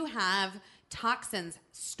think you have toxins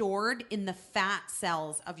stored in the fat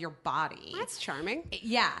cells of your body. That's charming.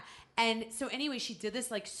 Yeah. And so anyway, she did this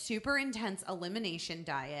like super intense elimination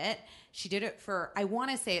diet. She did it for, I want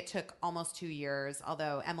to say it took almost 2 years,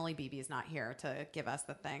 although Emily Beebe is not here to give us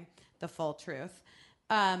the full truth.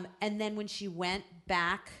 And then when she went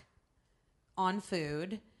back on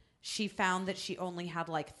food, she found that she only had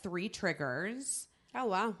like 3 triggers. Oh,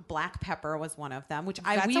 wow. Black pepper was one of them, which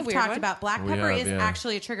That's a we've weird talked one. about. Black We pepper have, is yeah.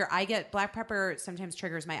 actually a trigger. Black pepper sometimes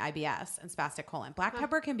triggers my IBS and spastic colon. Black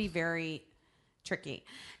pepper can be very tricky.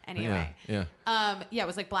 Anyway. Yeah. Yeah, it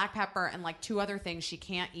was like black pepper and like 2 other things she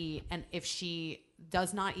can't eat. And if she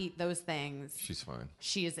does not eat those things. She's fine.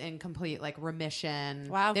 She is in complete like remission.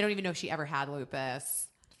 Wow. They don't even know if she ever had lupus.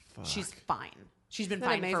 Fuck. She's fine. She's been Isn't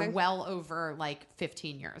that fine for amazing? well over like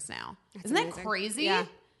 15 years now. That's Isn't that amazing. crazy? Yeah.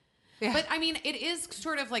 Yeah. But I mean, it is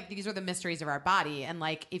sort of like these are the mysteries of our body. And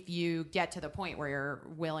like, if you get to the point where you're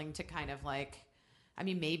willing to kind of like, I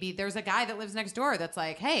mean, maybe there's a guy that lives next door that's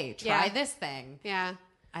like, hey, try Yeah. this thing. Yeah.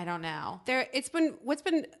 I don't know.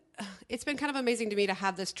 It's been kind of amazing to me to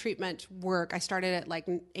have this treatment work. I started it like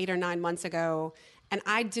 8 or 9 months ago, and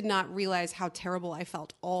I did not realize how terrible I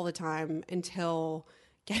felt all the time until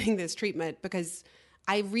getting this treatment, because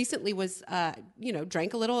I recently was,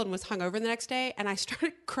 drank a little and was hungover the next day, and I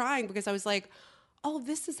started crying because I was like, oh,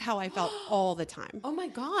 this is how I felt all the time. Oh my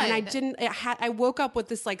God. And I woke up with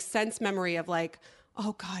this like sense memory of like,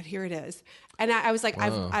 oh God, here it is. And I was like,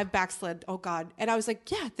 I've backslid. Oh God. And I was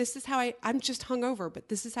like, yeah, this is how I'm just hungover, but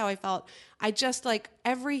this is how I felt. I just like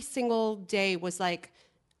every single day was like,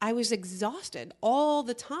 I was exhausted all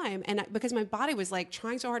the time. And because my body was like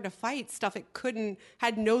trying so hard to fight stuff it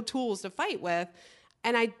had no tools to fight with.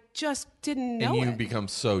 And I just didn't know And you it. become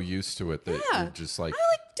so used to it that Yeah. you're just like, I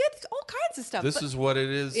like did all kinds of stuff. this but- is what it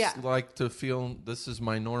is Yeah. like to feel. This is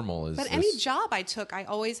my normal. Is But this, any job I took, I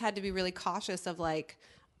always had to be really cautious of like,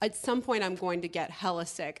 at some point I'm going to get hella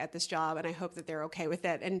sick at this job, and I hope that they're okay with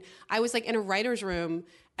it. And I was like in a writer's room,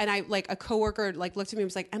 and I like a coworker like looked at me and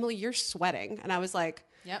was like, Emily, you're sweating. And I was like,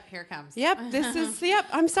 Yep, here it comes. yep,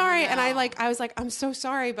 I'm sorry. And I no. was like, I'm so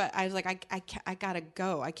sorry, but I was like, I gotta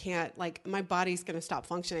go. I can't, like, my body's gonna stop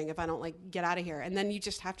functioning if I don't like get out of here. And then you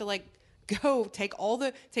just have to like go take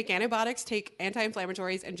antibiotics, take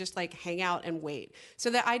anti-inflammatories, and just like hang out and wait. So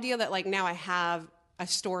the idea that like now I have a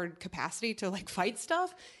stored capacity to like fight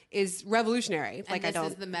stuff is revolutionary. And like this I don't,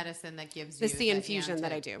 is the medicine that gives you This is the infusion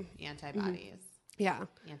that I do. Antibodies. yeah,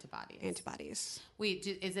 Antibodies. Wait,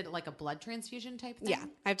 is it like a blood transfusion type thing? yeah.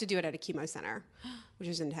 I have to do it at a chemo center, which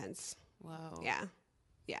is intense. Whoa. Yeah.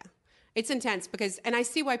 Yeah. It's intense because, and I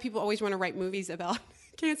see why people always want to write movies about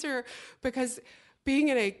cancer, because being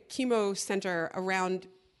in a chemo center around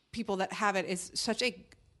people that have it is such a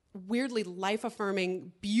weirdly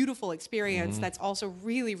life-affirming, beautiful experience that's also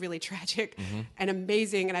really, really tragic and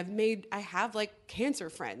amazing. And I have like cancer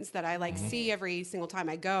friends that I like see every single time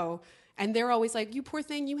I go. And they're always like, you poor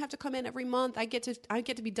thing, you have to come in every month. I get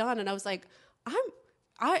to be done. And I was like,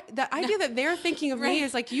 the idea that they're thinking of me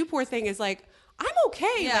as like, you poor thing, is like, I'm okay.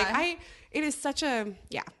 Yeah. Like it is such a,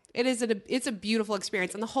 yeah, it's a beautiful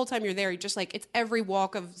experience. And the whole time you're there, you're just like, it's every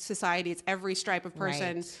walk of society. It's every stripe of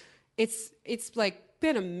person. Right. It's like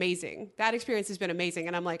been amazing. That experience has been amazing.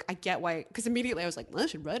 And I'm like, I get why, because immediately I was like, well, I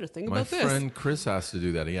should write a thing My about this. friend Chris has to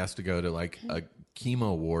do that. He has to go to like a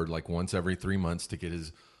chemo ward like once every 3 months to get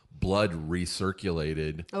his blood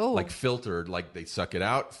recirculated, Oh. like filtered, like they suck it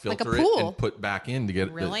out, Like a filter it, pool. and put back in to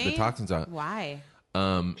get Really? the toxins out. Why?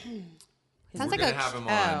 Sounds We're like gonna a have him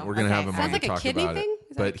oh, on. We're gonna okay. have him Sounds on like to a talk kidney about thing?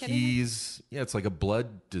 it. Is that a But kidney thing? it's like a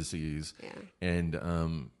blood disease, Yeah.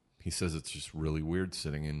 and he says it's just really weird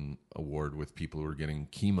sitting in a ward with people who are getting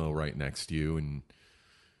chemo right next to you, and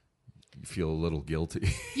you feel a little guilty.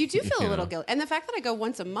 You do feel a You little know? guilty. And the fact that I go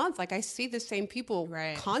once a month, like I see the same people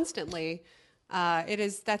Right. constantly,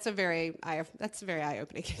 that's a very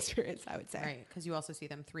eye-opening experience, I would say. Right, because you also see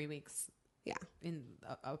them 3 weeks Yeah.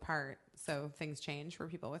 apart. So things change for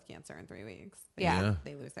people with cancer in 3 weeks. Yeah.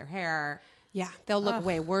 They lose their hair. Yeah. They'll look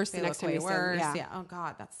way worse They the next look time way you see them. worse. Yeah. Yeah. Oh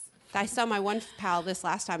God, that's I saw my one pal this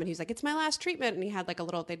last time, and he was like, "It's my last treatment," and he had like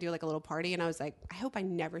they do like a little party, and I was like, "I hope I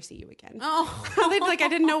never see you again." oh. Like I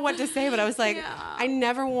didn't know what to say, but I was like, Yeah. I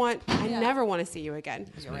never want to see you again.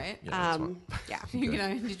 You're right. Yeah, that's fine. Yeah. You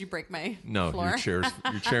know, did you break my No, floor? your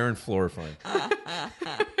chair and floor are fine.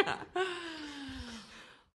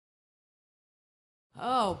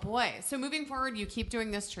 Oh boy. So moving forward, you keep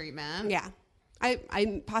doing this treatment. Yeah.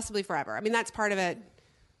 I possibly forever. I mean, that's part of it.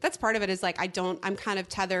 That's part of it is like, I'm kind of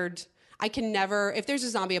tethered. I can never, if there's a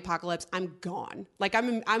zombie apocalypse, I'm gone. Like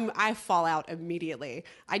I fall out immediately.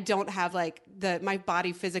 I don't have like my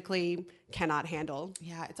body physically cannot handle.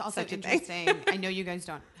 Yeah, it's also Such a thing. interesting. I know you guys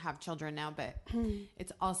don't have children now, but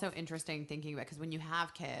it's also interesting thinking about, because when you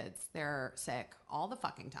have kids, they're sick all the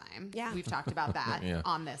fucking time. Yeah. We've talked about that Yeah.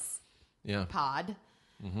 on this Yeah. pod.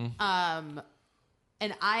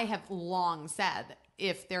 And I have long said,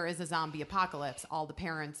 if there is a zombie apocalypse, all the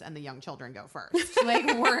parents and the young children go first. Like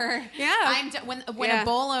Yeah. when Yeah.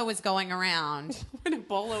 Ebola was going around. When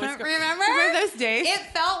Ebola was Remember those days? It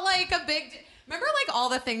felt like a big. Remember, like all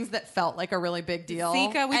the things that felt like a really big deal.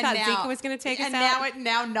 Zika, we And thought Zika was gonna take us and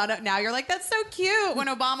out. now you're like, that's so cute when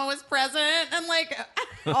Obama was president and like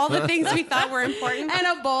all the things we thought were important. and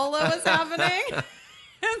Ebola was happening.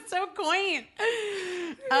 It's so quaint.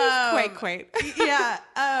 Quaint. Yeah.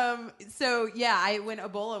 So yeah, when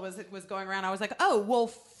Ebola was going around, I was like, oh, well,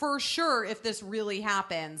 for sure, if this really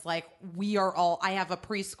happens, like we are all. I have a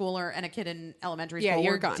preschooler and a kid in elementary school.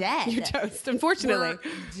 You're We're gone. dead. You're toast. Unfortunately,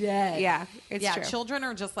 We're dead. Yeah, it's true. Children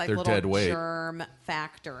are just like They're little dead weight. germ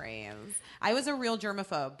factories. I was a real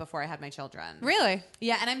germaphobe before I had my children. Really?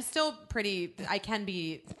 Yeah, and I'm still pretty. I can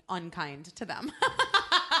be unkind to them.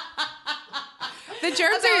 The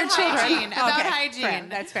germs are your children. Hygiene, about Okay, hygiene. fair.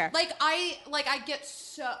 That's fair. Like I get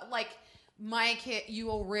so like my kid. You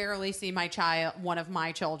will rarely see my child, one of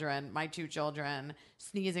my children, my two children,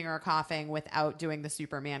 sneezing or coughing without doing the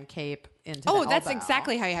Superman cape into. Oh, the that's elbow.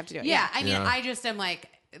 exactly how you have to do it. Yeah, I mean, Yeah. I just am like.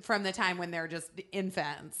 From the time when they're just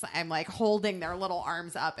infants, I'm like holding their little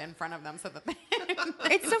arms up in front of them so that they.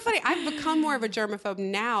 It's so funny. I've become more of a germaphobe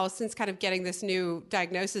now since kind of getting this new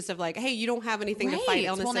diagnosis of like, hey, you don't have anything to fight Right.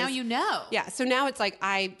 illnesses. Well, now you know. Yeah. So now it's like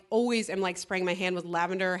I always am like spraying my hand with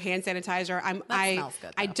lavender hand sanitizer. I smells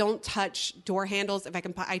good, I though. don't touch door handles. If I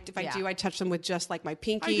can, if I Yeah. do, I touch them with just like my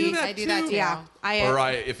pinky. I do that too. Yeah.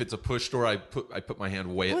 If it's a push door, I put my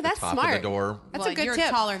hand way at the that's top of smart. the door. That's Well, a good you're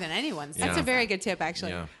tip. taller than anyone. That's Yeah. a very good tip,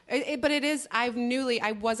 actually. Yeah. But it is. I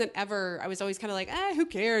was always kind of like, who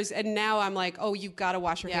cares? And now I'm like, oh, you've got to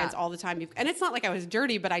wash your Yeah. hands all the time. And it's not like I was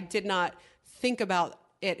dirty, but I did not think about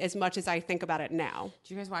it as much as I think about it now.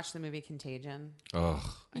 Did you guys watch the movie Contagion? Ugh.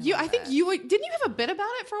 I think you didn't you have a bit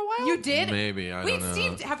about it for a while? You did? Maybe. I Wait, don't know.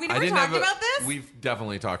 Steve, have we I never didn't talked have about this? We've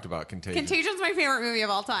definitely talked about Contagion. Contagion's my favorite movie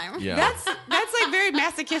of all time. Yeah. That's like very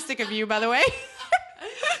masochistic of you, by the way.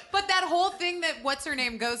 But that whole thing that what's her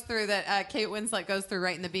name goes through, that Kate Winslet goes through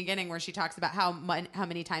right in the beginning, where she talks about how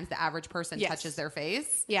many times the average person Yes. touches their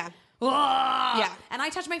face. Yeah. Yeah, and I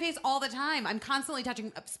touch my face all the time. I'm constantly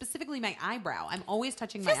touching, specifically my eyebrow. I'm always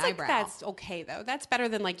touching my Feels like eyebrow. that's okay though. That's better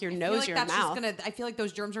than like your I feel nose, like your that's mouth. just I feel like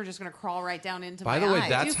those germs are just gonna crawl right down into By my the way, eye.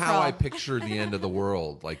 that's Do how I crawl. picture the end of the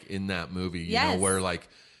world, like in that movie. You Yes. know, where like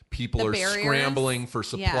people The are barriers. scrambling for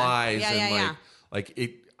supplies Yeah, and yeah. like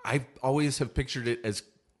it. I always have pictured it as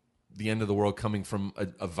the end of the world coming from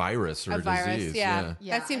a virus or a virus, disease. yeah.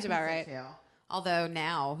 Yeah, That seems I about think so, right. too. Although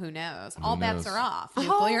now, who knows? All bets knows? are off.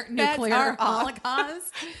 All bets Nuclear are off.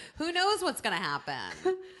 holocaust. Who knows what's going to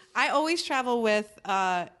happen? I always travel with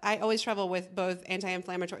both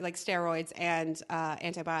anti-inflammatory, like steroids, and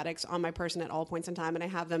antibiotics on my person at all points in time, and I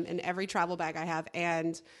have them in every travel bag I have,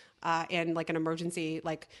 and like an emergency,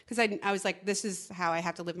 like because I was like, this is how I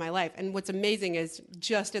have to live my life. And what's amazing is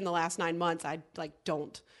just in the last 9 months,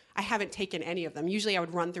 I haven't taken any of them. Usually, I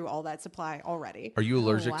would run through all that supply already. Are you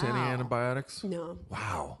allergic to any wow. antibiotics? No,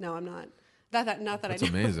 Wow. no, I'm not. Not that That's I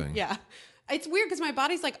do. amazing. Yeah. It's weird because my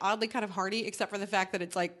body's like oddly kind of hardy, except for the fact that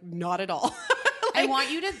it's like not at all. I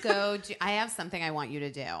want you to go. I have something I want you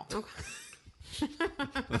to do.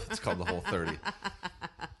 It's called the Whole 30.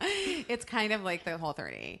 It's kind of like the Whole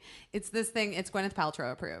 30. It's this thing. It's Gwyneth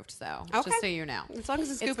Paltrow approved. So Okay. just so you know, As long as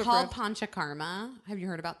it's scoop called approved. Panchakarma. Have you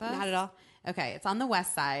heard about this? Not at all. Okay, it's on the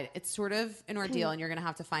west side. It's sort of an ordeal, and you're going to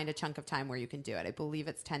have to find a chunk of time where you can do it. I believe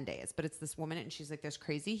it's 10 days, but it's this woman, and she's like this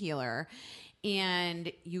crazy healer.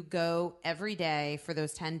 And you go every day for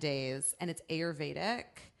those 10 days, and it's Ayurvedic.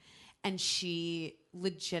 And she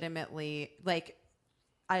legitimately, like,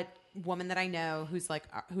 a woman that I know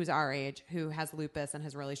who's our age, who has lupus and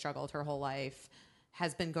has really struggled her whole life,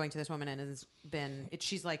 has been going to this woman and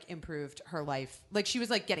she's like improved her life. Like she was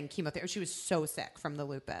like getting chemotherapy. She was so sick from the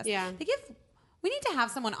lupus. Yeah. We need to have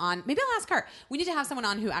someone on. Maybe I'll ask her. We need to have someone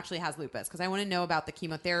on who actually has lupus because I want to know about the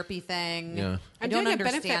chemotherapy thing. Yeah. I I'm don't doing a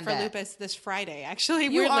understand benefit for it. lupus this Friday, actually.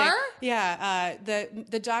 You weirdly. are? Yeah.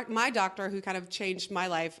 My doctor, who kind of changed my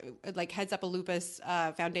life, like heads up a lupus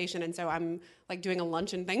foundation, and so I'm like doing a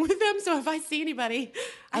luncheon thing with them. So if I see anybody,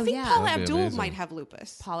 I think yeah. Paula That'd be Abdul amazing. might have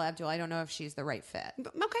lupus. Paula Abdul. I don't know if she's the right fit.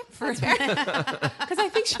 Okay, that's fair. Because I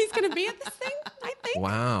think she's going to be at this thing. I think.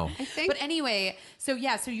 Wow. I think. But anyway, so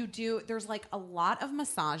you do. There's like a lot of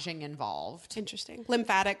massaging involved. Interesting.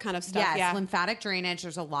 Lymphatic kind of stuff. Yes, yeah. lymphatic drainage.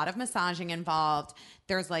 There's a lot of massaging involved.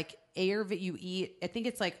 There's like Ayurveda you eat. I think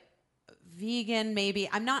it's like vegan, maybe.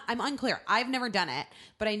 I'm unclear. I've never done it,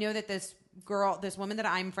 but I know that this woman that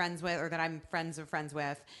I'm friends with, or that I'm friends of friends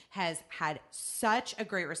with, has had such a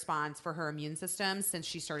great response for her immune system since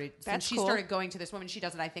she started. That's since she cool. started going to this woman. She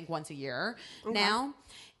does it, I think, once a year now.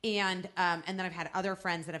 And then I've had other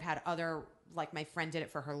friends that have had other. Like my friend did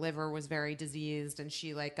it for her liver, was very diseased, and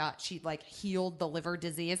she healed the liver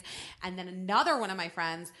disease. And then another one of my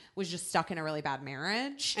friends was just stuck in a really bad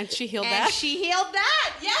marriage. And she healed and that? She healed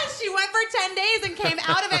that. Yes, she went for 10 days and came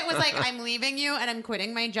out of it, was like, I'm leaving you and I'm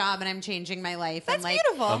quitting my job and I'm changing my life. That's and like,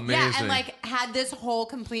 beautiful. Amazing. Yeah, and like had this whole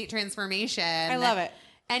complete transformation. I love it.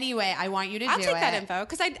 Anyway, I want you to I'll do take it. that info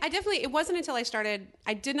because I definitely, it wasn't until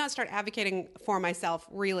I did not start advocating for myself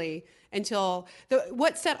really until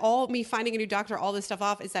what set all me finding a new doctor, all this stuff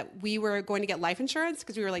off is that we were going to get life insurance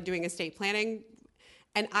because we were like doing estate planning.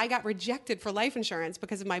 And I got rejected for life insurance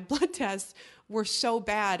because of my blood tests were so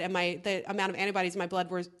bad and the amount of antibodies in my blood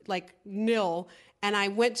were like nil. And I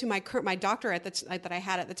went to my doctor that I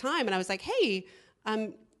had at the time and I was like, hey,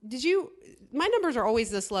 my numbers are always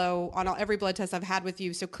this low on every blood test I've had with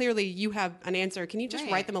you. So clearly you have an answer. Can you just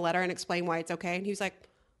write them a letter and explain why it's okay? And he was like,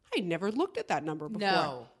 I never looked at that number before.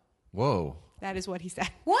 No. Whoa. That is what he said.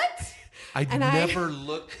 What? I never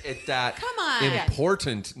looked at that Come on.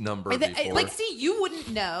 important number before. Like, see, you wouldn't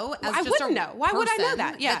know. As I just wouldn't a know. Why would I know person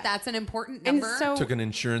that? Yeah. that's an important And number. so- Took an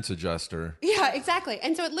insurance adjuster. Yeah, exactly.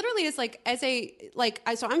 And so it literally is like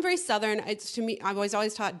so I'm very Southern. It's to me, I've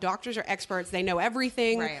always taught doctors are experts. They know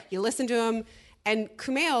everything. Right. You listen to them. And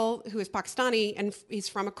Kumail, who is Pakistani and he's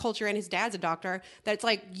from a culture and his dad's a doctor, that's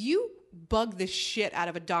like, you bug the shit out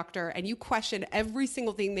of a doctor and you question every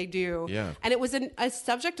single thing they do. Yeah. And it was a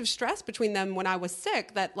subject of stress between them when I was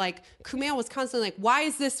sick that like Kumail was constantly like, why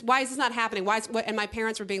is this not happening? And my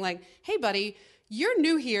parents were being like, hey buddy, you're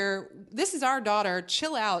new here. This is our daughter.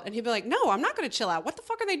 Chill out. And he'd be like, no, I'm not going to chill out. What the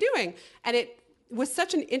fuck are they doing? And it was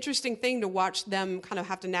such an interesting thing to watch them kind of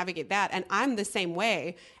have to navigate that. And I'm the same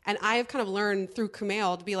way. And I have kind of learned through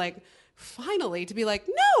Kumail to be like, finally, to be like,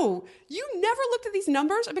 no, you never looked at these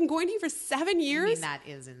numbers. I've been going to you for 7 years. I mean, that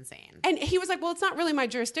is insane. And he was like, well, it's not really my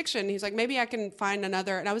jurisdiction. He's like, maybe I can find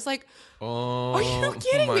another. And I was like, Oh, are you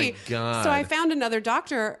kidding my me? God. So I found another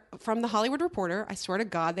doctor from the Hollywood Reporter. I swear to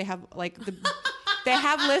God, they have like they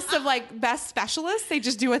have lists of like best specialists. They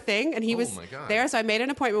just do a thing. And he was my God. there. So I made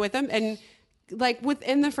an appointment with him and like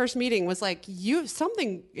within the first meeting was like,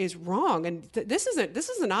 something is wrong. And this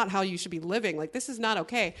is not how you should be living. Like, this is not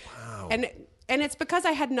okay. Wow. And it's because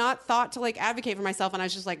I had not thought to like advocate for myself. And I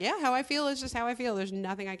was just like, yeah, how I feel is just how I feel. There's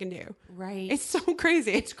nothing I can do. Right. It's so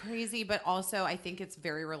crazy. It's crazy, but also I think it's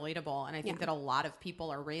very relatable. And I think that a lot of people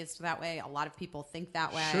are raised that way. A lot of people think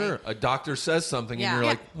that way. Sure. A doctor says something Yeah. and you're Yeah.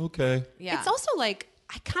 like, okay. Yeah. It's also like,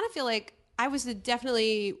 I kind of feel like I was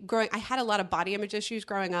definitely I had a lot of body image issues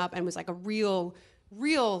growing up and was like a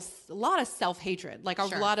lot of self-hatred, like a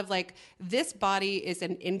lot of like, this body is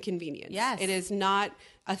an inconvenience. Yes. It is not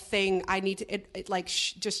a thing I need to,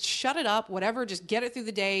 just shut it up, whatever, just get it through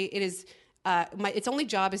the day. It is, its only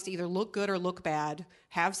job is to either look good or look bad,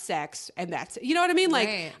 have sex, and that's it. You know what I mean? Like,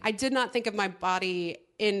 Right. I did not think of my body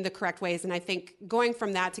in the correct ways. And I think going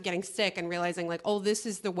from that to getting sick and realizing like, oh, this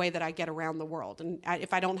is the way that I get around the world. And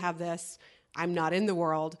if I don't have this, I'm not in the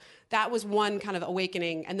world. That was one kind of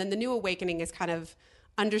awakening. And then the new awakening is kind of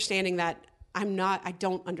understanding that I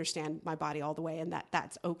don't understand my body all the way and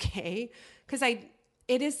that's okay. Because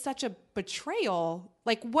it is such a betrayal.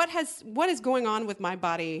 Like what is going on with my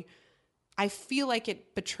body? I feel like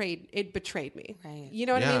it betrayed me. Right. You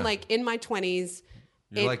know what I Yeah. mean? Like in my 20s.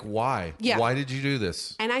 You're like, why? Yeah. Why did you do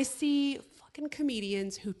this? And I see fucking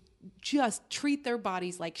comedians who just treat their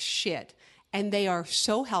bodies like shit and they are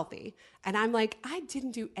so healthy. And I'm like, I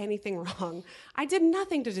didn't do anything wrong. I did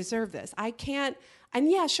nothing to deserve this. I can't.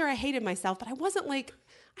 And yeah, sure, I hated myself, but I wasn't like,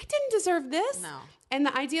 I didn't deserve this. No. And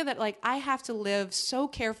the idea that like I have to live so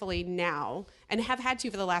carefully now and have had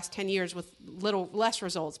to for the last 10 years with little less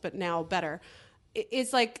results, but now better,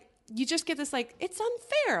 it's like, you just get this like, it's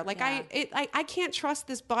unfair. Like I can't trust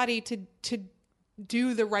this body to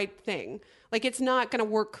do the right thing. Like it's not going to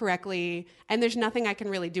work correctly and there's nothing I can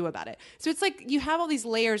really do about it. So it's like you have all these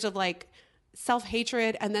layers of like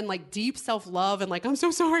self-hatred and then like deep self-love and like, I'm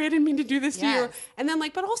so sorry, I didn't mean to do this to you. And then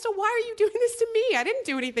like, but also why are you doing this to me? I didn't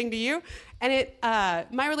do anything to you. And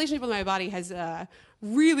my relationship with my body has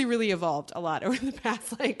really, really evolved a lot over the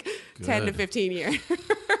past like 10 to 15 years.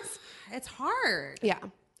 It's hard. Yeah.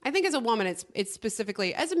 I think as a woman, it's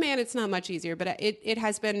specifically, as a man, it's not much easier, but it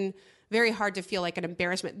has been very hard to feel like an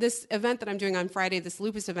embarrassment. This event that I'm doing on Friday, this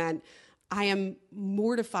lupus event, I am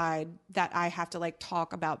mortified that I have to like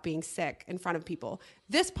talk about being sick in front of people.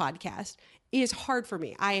 This podcast is hard for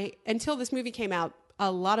me. Until this movie came out,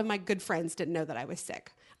 a lot of my good friends didn't know that I was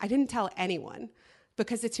sick. I didn't tell anyone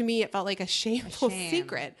because to me, it felt like a shameful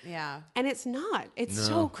secret. Yeah. And it's not. It's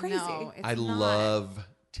so crazy. No, it's I not. love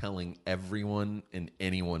telling everyone and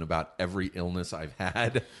anyone about every illness I've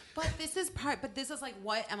had. But this is like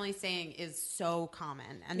what Emily's saying is so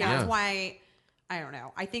common. And Yeah. that's why I don't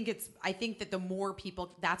know. I think that the more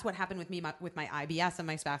people, that's what happened with me with my IBS and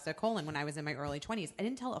my spastic colon when I was in my early 20s. I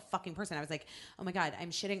didn't tell a fucking person. I was like, oh my God,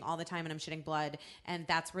 I'm shitting all the time and I'm shitting blood. And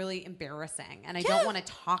that's really embarrassing. And I don't want to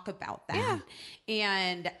talk about that.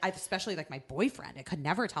 And I've especially like my boyfriend, I could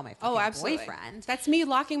never tell my fucking boyfriend. That's me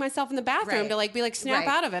locking myself in the bathroom to like be like snap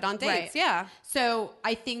out of it on dates. Right. Yeah. So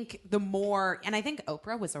I think the more, and I think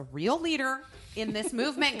Oprah was a real leader in this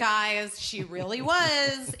movement, guys. She really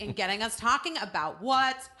was in getting us talking about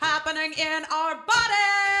what's happening in our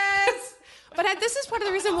bodies. But this is part of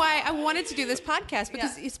the reason why I wanted to do this podcast,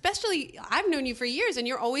 because especially I've known you for years and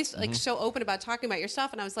you're always like so open about talking about your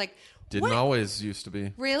stuff. And I was like, Didn't always used to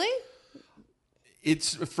be. Really?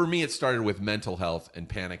 It's for me, it started with mental health and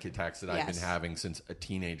panic attacks that I've been having since a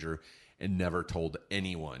teenager and never told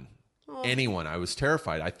anyone. Anyone. I was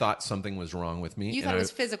terrified. I thought something was wrong with me. You thought it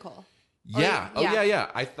was physical. Yeah.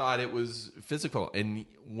 Yeah. I thought it was physical. And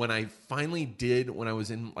when I finally did, when I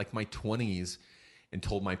was in like my 20s and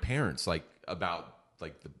told my parents like about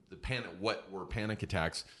like the panic, what were panic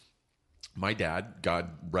attacks, my dad, God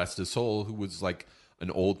rest his soul, who was like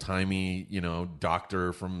an old timey,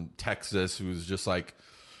 doctor from Texas, who was just like,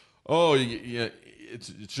 oh yeah, it's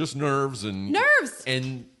just nerves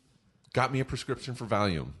and got me a prescription for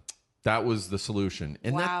Valium. That was the solution.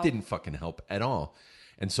 And that didn't fucking help at all.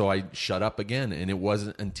 And so I shut up again. And it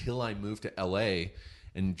wasn't until I moved to LA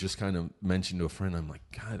and just kind of mentioned to a friend, I'm like,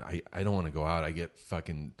 God, I don't want to go out. I get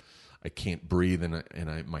fucking, I can't breathe.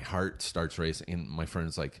 And my heart starts racing. And my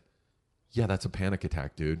friend's like, yeah, that's a panic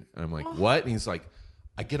attack, dude. And I'm like, what? And he's like,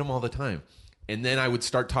 I get them all the time. And then I would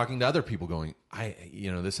start talking to other people going,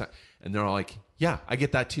 this, and they're all like, yeah, I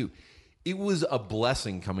get that too. It was a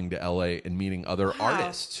blessing coming to LA and meeting other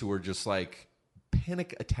artists who are just like,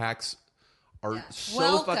 panic attacks are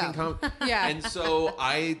so fucking common. And so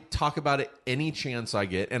I talk about it any chance I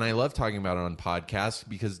get. And I love talking about it on podcasts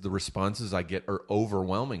because the responses I get are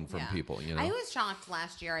overwhelming from people. I was shocked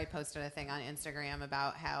last year. I posted a thing on Instagram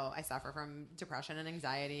about how I suffer from depression and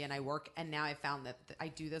anxiety and I work. And now I found that I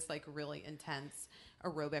do this like really intense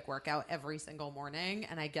aerobic workout every single morning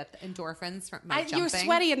and I get the endorphins from my jumping. You were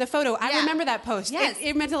sweaty in the photo. I remember that post. Yes.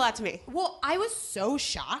 It meant a lot to me. Well, I was so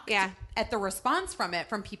shocked at the response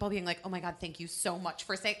from people being like, oh my God, thank you so much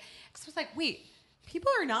for saying. So I was like, wait,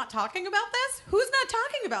 people are not talking about this? Who's not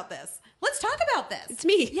talking about this? Let's talk about this. It's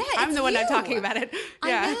me. Yeah, I'm the one not talking about it.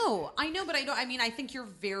 Yeah. I know, but I think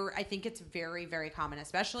I think it's very, very common,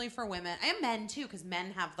 especially for women and men too, because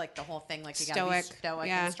men have like the whole thing, like you gotta be stoic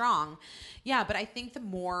and strong. Yeah, but I think the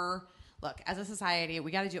more, look, as a society,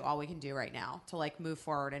 we got to do all we can do right now to like move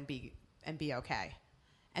forward and be okay.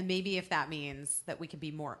 And maybe if that means that we can be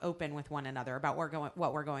more open with one another about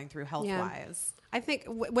what we're going through health-wise. I think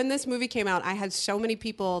when this movie came out, I had so many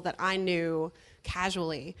people that I knew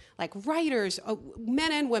casually, like writers,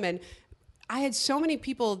 men and women. I had so many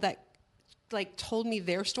people that like told me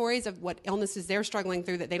their stories of what illnesses they're struggling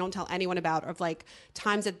through that they don't tell anyone about, of like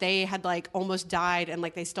times that they had like almost died and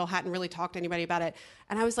like they still hadn't really talked to anybody about it.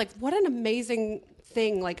 And I was like, what an amazing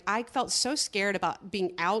thing. Like I felt so scared about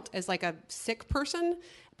being out as like a sick person.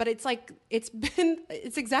 But it's like, it's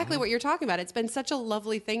exactly what you're talking about. It's been such a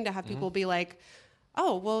lovely thing to have people be like,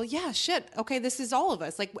 oh, well, yeah, shit. Okay, this is all of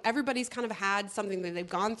us. Like everybody's kind of had something that they've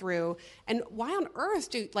gone through. And why on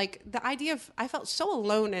earth like the idea of, I felt so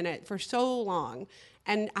alone in it for so long.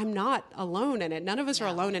 And I'm not alone in it. None of us are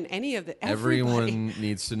alone in any of it. Everyone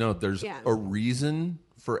needs to know there's a reason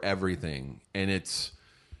for everything. And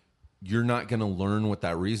you're not going to learn what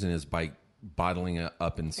that reason is by bottling it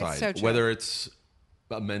up inside. It's so true. Whether it's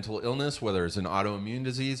a mental illness, whether it's an autoimmune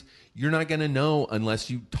disease, you're not going to know unless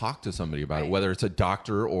you talk to somebody about it, whether it's a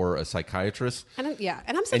doctor or a psychiatrist.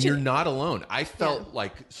 And you're not alone. I felt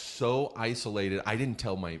like so isolated. I didn't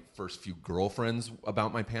tell my first few girlfriends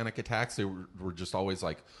about my panic attacks. They were just always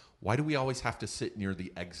like, why do we always have to sit near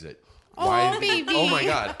the exit? Baby. Oh my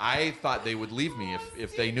God. I thought they would leave me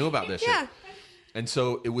if they knew about this shit. And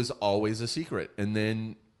so it was always a secret. And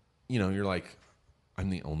then, you're like, I'm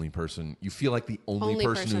the only person. You feel like the only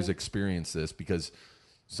person who's experienced this, because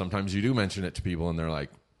sometimes you do mention it to people and they're like,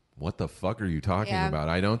 what the fuck are you talking about?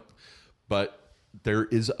 I don't. But there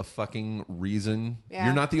is a fucking reason.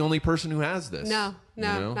 You're not the only person who has this. No,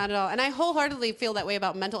 not at all. And I wholeheartedly feel that way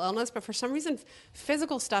about mental illness. But for some reason,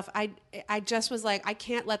 physical stuff, I just was like, I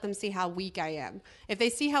can't let them see how weak I am. If they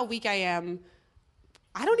see how weak I am,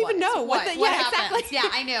 I don't even know what happens. Yeah,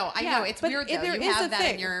 I know. It's weird though. You have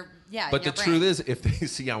that in your But the truth is, if they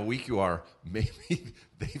see how weak you are, maybe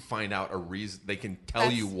they find out a reason. They can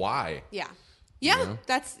tell you why. Yeah. Yeah.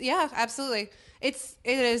 Absolutely. It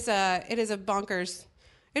is a bonkers.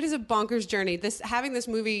 It is a bonkers journey. Having this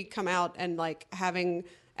movie come out and like having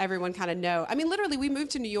everyone kind of know. I mean, literally, we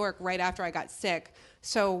moved to New York right after I got sick.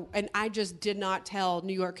 So, and I just did not tell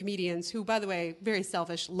New York comedians, who, by the way, very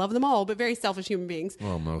selfish, love them all, but very selfish human beings.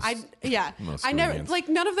 Well, most I never, comedians. like,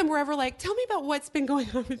 none of them were ever like, tell me about what's been going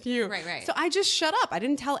on with you. Right. So I just shut up. I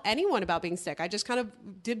didn't tell anyone about being sick. I just kind of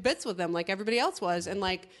did bits with them like everybody else was. And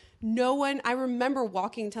like, no one, I remember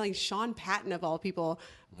telling Sean Patton, of all people,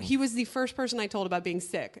 he was the first person I told about being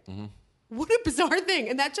sick. What a bizarre thing.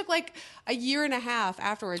 And that took like a year and a half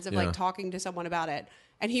afterwards of like talking to someone about it.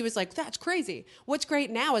 And he was like, that's crazy. What's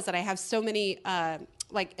great now is that I have so many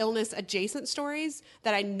like illness adjacent stories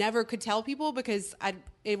that I never could tell people because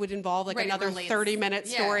it would involve like another 30-minute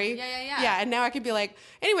story. Yeah. And now I could be like,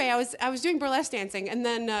 anyway, I was doing burlesque dancing, and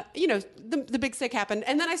then the big sick happened,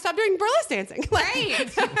 and then I stopped doing burlesque dancing.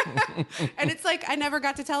 Right. And it's like I never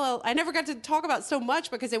got to talk about so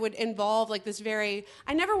much because it would involve like this I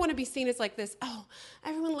never want to be seen as like this, oh,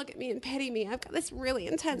 everyone look at me and pity me. I've got this really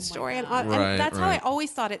intense story. And that's how I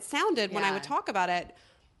always thought it sounded when I would talk about it.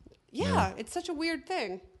 Yeah, it's such a weird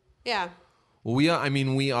thing. Yeah. Well,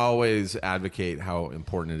 we always advocate how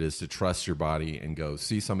important it is to trust your body and go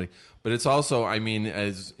see somebody. But it's also, I mean,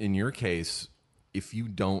 as in your case, if you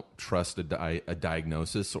don't trust a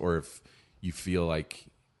diagnosis, or if you feel like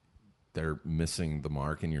they're missing the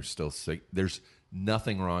mark and you're still sick, there's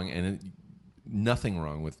nothing wrong nothing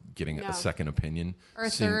wrong with getting a second opinion. Or a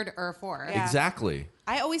third or a fourth. Yeah. Exactly.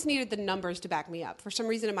 I always needed the numbers to back me up. For some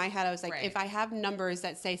reason in my head, I was like, if I have numbers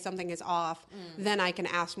that say something is off, then I can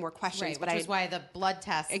ask more questions. Right, but which is why the blood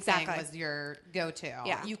test thing was your go-to.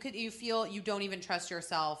 Yeah. You feel you don't even trust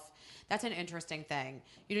yourself. That's an interesting thing.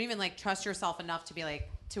 You don't even like trust yourself enough to be like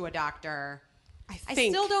to a doctor, I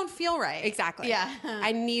still don't feel right. Exactly. Yeah.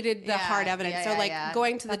 I needed the hard evidence.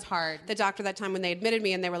 Going to the doctor that time when they admitted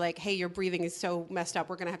me and they were like, hey, your breathing is so messed up,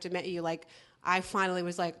 we're going to have to admit you. Like, I finally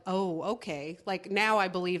was like, oh, okay. Like, now I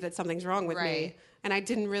believe that something's wrong with me. And I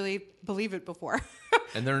didn't really believe it before.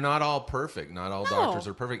 And they're not all perfect. Not all doctors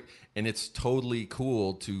are perfect. And it's totally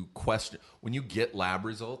cool to question. When you get lab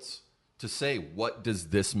results, to say, what does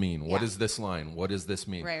this mean? What is this line? What does this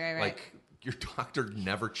mean? Right. Like, your doctor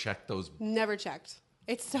never checked those. Never checked.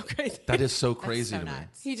 It's so crazy. That is so crazy to me.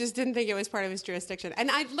 He just didn't think it was part of his jurisdiction. And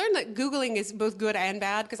I learned that Googling is both good and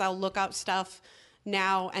bad because I'll look up stuff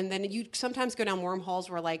now and then you sometimes go down wormholes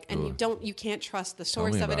where like, and you can't trust the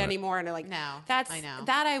source of it anymore. And they're like, no, I know.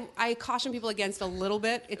 That I caution people against a little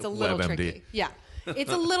bit. It's a little WebMD. tricky. Yeah.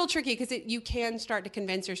 It's a little tricky because you can start to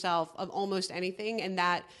convince yourself of almost anything. And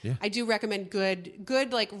that I do recommend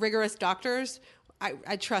good, like rigorous doctors.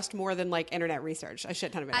 I trust more than like internet research. A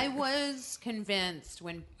shit ton of it. I was convinced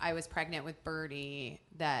when I was pregnant with Birdie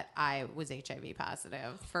that I was HIV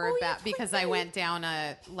positive because I went down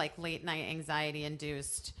a like late night anxiety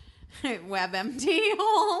induced WebMD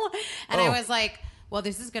hole, and I was like, well,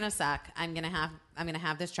 this is gonna suck. I'm gonna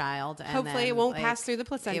have this child, and hopefully then, it won't like, pass through the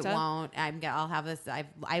placenta. It won't. I'll have this.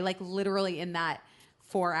 I like literally in that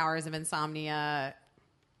 4 hours of insomnia,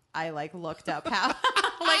 I like looked up how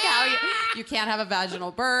you can't have a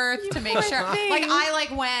vaginal birth to make sure. Like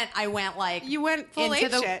I went like you went full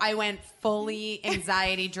into shit. I went fully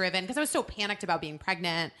anxiety driven because I was so panicked about being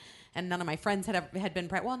pregnant. And none of my friends had been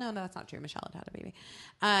pregnant. Well, no, that's not true. Michelle had a baby.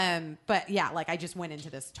 But yeah, like I just went into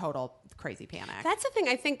this total crazy panic. That's the thing.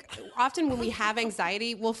 I think often when we have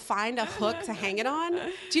anxiety, we'll find a hook to hang it on. Do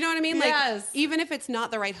you know what I mean? Like, even if it's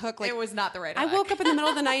not the right hook. Like, it was not the right hook. I woke up in the middle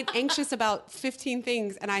of the night anxious about 15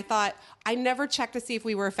 things, and I thought, I never checked to see if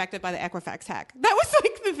we were affected by the Equifax hack. That was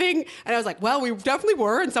like the thing. And I was like, well, we definitely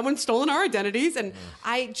were, and someone's stolen our identities. And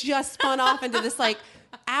I just spun off into this like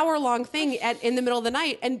hour-long thing in the middle of the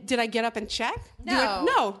night. And did I get up and check?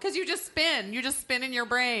 No, because you just spin. You just spin in your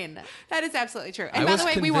brain. That is absolutely true. And by the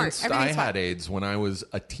way, we weren't. I had AIDS when I was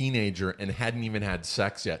a teenager and hadn't even had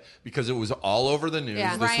sex yet because it was all over the news.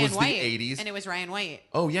 Yeah. This Ryan was White, the 80s. and it was Ryan White.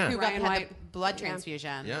 Oh yeah, who Ryan had White. the blood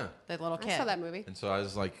transfusion. Yeah, the little kid. I saw that movie. And so I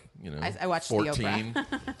was like, I watched 14,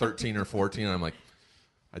 13 or 14. And I'm like,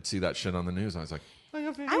 I'd see that shit on the news. I was like,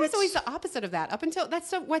 I was always the opposite of that. Up until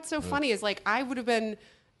what's so funny is like I would have been.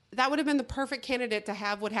 That would have been the perfect candidate to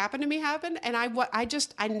have what happened to me happen. And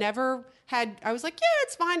I never had, I was like, yeah,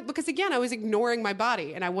 it's fine. Because again, I was ignoring my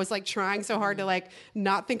body and I was like trying so hard to like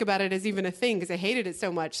not think about it as even a thing because I hated it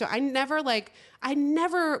so much. So I never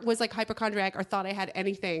was like hypochondriac or thought I had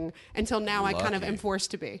anything until now. I kind of am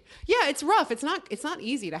forced to be. Yeah, it's rough. It's not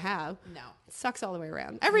easy to have. No. It sucks all the way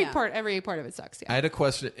around. Every part of it sucks. Yeah. I had a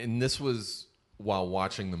question, and this was while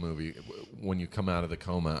watching the movie when you come out of the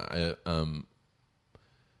coma.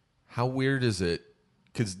 How weird is it?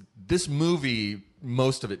 Because this movie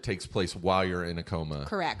most of it takes place while you're in a coma.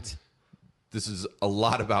 Correct. This is a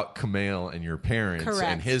lot about Kumail and your parents Correct.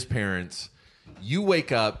 and his parents. You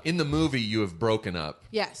wake up in the movie, you have broken up.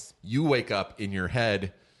 Yes. You wake up in your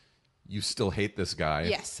head, you still hate this guy.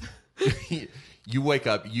 Yes. You wake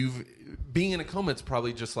up, being in a coma, it's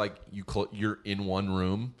probably just like you're in one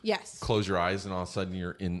room. Yes. Close your eyes, and all of a sudden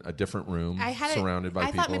you're in a different room, surrounded by I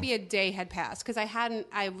people. thought maybe a day had passed because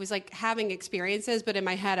I was like having experiences, but in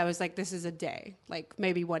my head I was like, this is a day. Like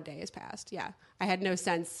maybe one day has passed. Yeah. I had no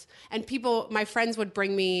sense. And my friends would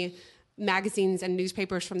bring me magazines and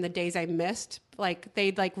newspapers from the days I missed. Like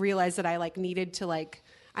they'd like realize that I needed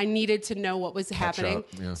to know what was happening. up,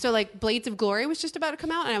 yeah. So like Blades of Glory was just about to come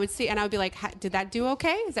out, and I would be like, did that do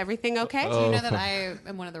okay? Is everything okay? Do you know that I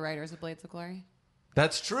am one of the writers of Blades of Glory?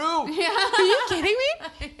 That's true. Are you kidding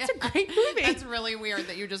me? It's a great movie. It's really weird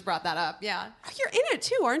that you just brought that up. Yeah. You're in it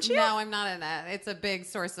too, aren't you? No, I'm not in it. It's a big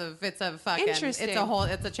source of. It's a fucking. Interesting.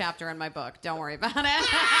 It's a chapter in my book. Don't worry about it.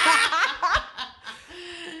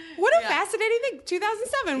 What a fascinating thing.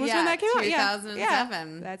 2007 was when that came out. 2007.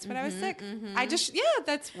 Yeah. That's when I was sick. I just,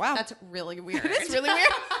 that's, wow. That's really weird. It's really weird.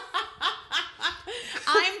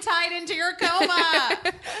 I'm tied into your coma.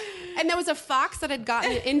 And there was a fox that had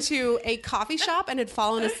gotten into a coffee shop and had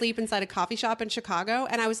fallen asleep inside a coffee shop in Chicago.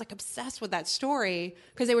 And I was like obsessed with that story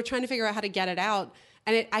because they were trying to figure out how to get it out.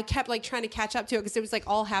 And I kept like trying to catch up to it because it was like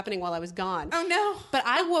all happening while I was gone. Oh no. But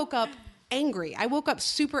I woke up angry. I woke up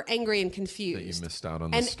super angry and confused. That you missed out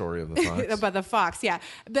on the story of the fox. About the fox, yeah.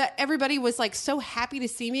 But everybody was like so happy to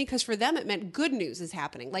see me because for them it meant good news is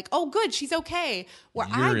happening. Like, oh, good, she's okay. Where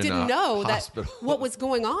You're I in didn't a know hospital. that what was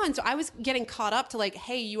going on. So I was getting caught up to like,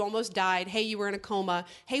 hey, you almost died. Hey, you were in a coma.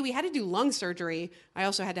 Hey, we had to do lung surgery. I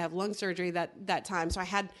also had to have lung surgery that time. So I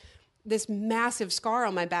had this massive scar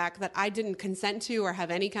on my back that I didn't consent to or have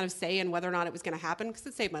any kind of say in whether or not it was going to happen because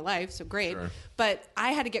it saved my life. So great. Sure. But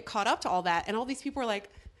I had to get caught up to all that. And all these people were like,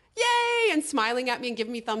 yay, and smiling at me and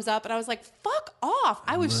giving me thumbs up. And I was like, fuck off.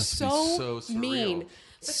 I was must be so so surreal. mean.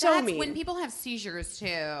 But So that's mean. when people have seizures too,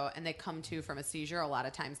 and they come to from a seizure. A lot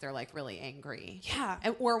of times they're like really angry. Yeah.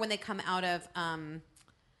 Or when they come out of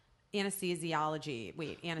anesthesiology.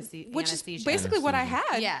 Which is anesthesia. basically what I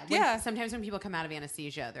had. Yeah. Sometimes when people come out of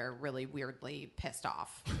anesthesia, they're really weirdly pissed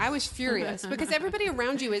off. I was furious because everybody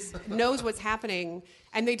around you knows what's happening,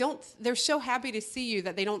 and they're so happy to see you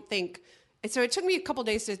that they don't think. And so it took me a couple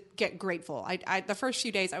days to get grateful. The first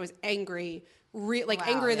few days I was angry,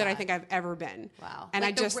 angrier than I think I've ever been. Wow. And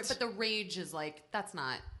but the rage is like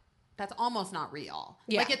that's almost not real.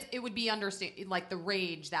 Yeah. Like it would be like the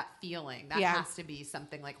rage, that feeling, that has to be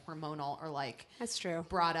something like hormonal or like That's true.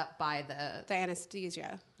 brought up by the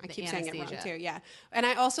anesthesia. I keep saying it wrong anesthesia. too. Yeah. And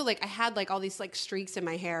I also I had all these streaks in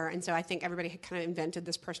my hair, and so I think everybody had kind of invented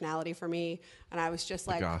this personality for me, and I was just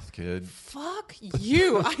like, Goth kid. fuck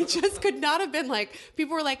you. I just could not have been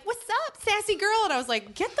people were like, what's up, sassy girl? And I was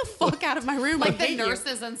like, get the fuck out of my room. like I the hate you.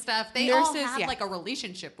 nurses and stuff. They Nurses, all had yeah. like a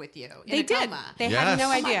relationship with you. In They a did. Coma. They Yes. had no Oh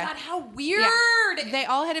Oh idea. my god, how weird! Yeah. They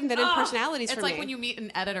all had invented personalities It's for like me. when you meet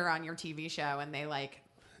an editor on your TV show and they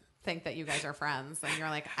think that you guys are friends, and you're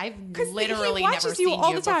like, I've 'Cause literally he watches never you seen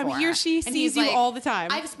all you the time. before. He or she And sees he's you like, all the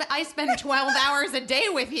time. I spend 12 hours a day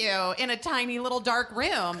with you in a tiny little dark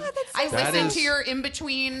room. I listen to your in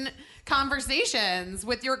between conversations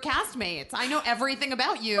with your castmates. I know everything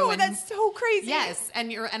about you. Oh, and that's so crazy. Yes,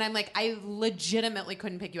 and I'm like, I legitimately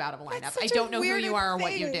couldn't pick you out of a lineup. That's I such don't a know who weird you are or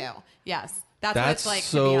what you thing. do. Yes, that's what That's it's like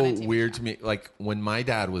so to be on a TV weird show. to me. Like when my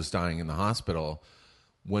dad was dying in the hospital,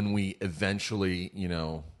 when we eventually,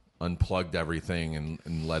 unplugged everything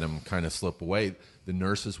and let him kind of slip away, the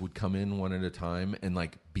nurses would come in one at a time and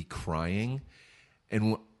be crying.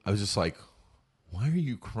 And I was just like, why are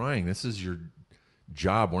you crying? This is your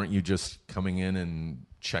job. Weren't you just coming in and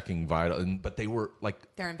checking vital? But they were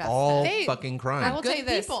They're invested. all They- fucking crying. I will tell Good you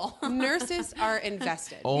this: people. nurses are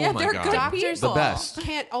invested. Oh Yeah, my they're god, good Doctors the best.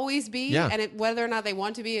 can't always be, Yeah. and whether or not they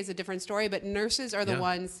want to be is a different story. But nurses are the Yeah.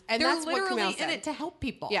 ones, and They're that's what literally Kumail in said. it to help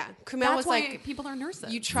people. Yeah, Kumail That's was why like, people are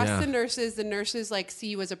nurses. You trust Yeah. the nurses. The nurses see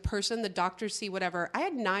you as a person. The doctors see whatever. I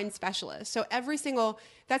had 9 specialists, so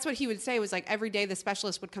that's what he would say was every day the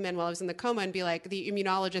specialist would come in while I was in the coma and be like, the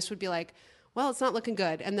immunologist would be like, well, it's not looking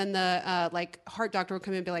good. And then the heart doctor would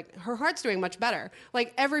come in and be like, her heart's doing much better.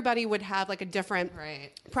 Everybody would have a different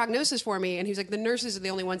Right. prognosis for me. And he was like, the nurses are the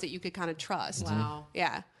only ones that you could kind of trust. Wow.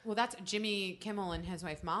 Yeah. Well, that's Jimmy Kimmel and his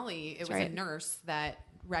wife Molly. It was right. a nurse that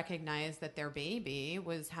recognized that their baby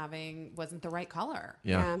wasn't the right color.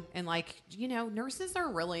 Yeah. Yeah. And nurses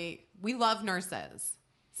are really, we love nurses.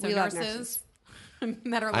 So We love nurses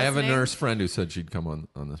that are listening. I have a nurse friend who said she'd come on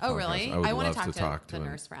this podcast. Oh, really? I would want love to talk to talk to to the a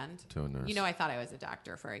nurse friend. to a nurse. I thought I was a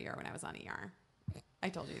doctor for a year when I was on ER. I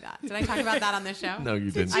told you that. Did I talk about that on this show? No, you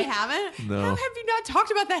didn't. I haven't? No. How have you not talked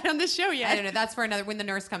about that on the show yet? I don't know. That's for another. When the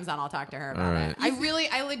nurse comes on, I'll talk to her about All right. it.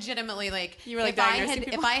 I legitimately You were like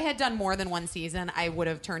if I had done more than one season, I would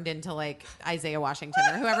have turned into like Isaiah Washington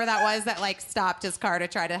or whoever that was that like stopped his car to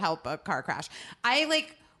try to help a car crash. I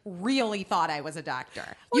like really thought I was a doctor.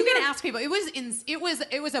 You can ask people. It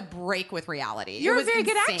was a break with reality. You're it a very was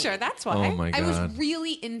good insane. actor. That's why. Oh my God. I was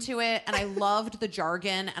really into it, and I loved the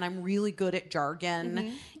jargon, and I'm really good at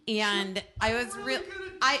jargon. And I was really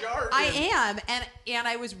I am, and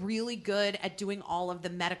I was really good at doing all of the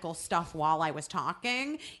medical stuff while I was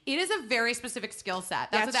talking. It is a very specific skill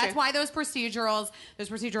set. That's true. why those procedurals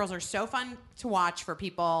are so fun to watch for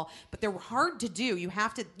people, but they're hard to do.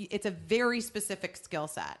 It's a very specific skill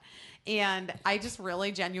set. And I just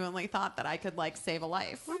really genuinely thought that I could like save a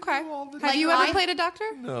life. Okay. Have you ever played a doctor?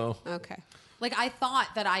 No. Okay. Like I thought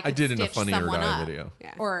that I could I did in a stitch Funny or someone Die up. video.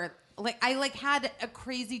 Yeah. Or like I like had a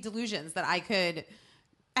crazy delusions that I could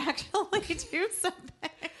actually do something. I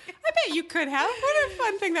bet you could have. What a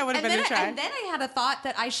fun thing that would have been to try. And then I had a thought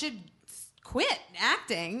that I should quit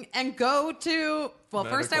acting and go to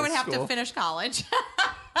first I would have school. to finish college.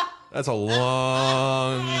 That's a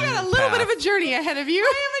long. You got a little bit of a journey ahead of you.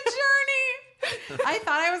 I have a journey. I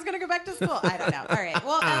thought I was going to go back to school. I don't know. All right.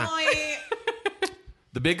 Well, Emily.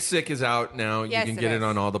 The Big Sick is out now. Yes, you can it get is. it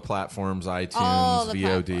on all the platforms, iTunes, All the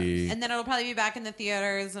VOD. platforms. And then it'll probably be back in the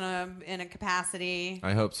theaters in a capacity.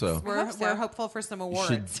 I hope so. We're hopeful for some You awards.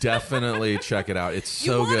 should definitely check it out. It's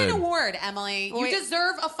You so won good. an award, Emily. Wait. You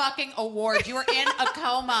deserve a fucking award. You were in a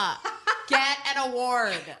coma. Get an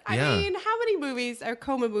award. I Yeah. mean, how many movies are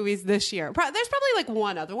coma movies this year? There's probably like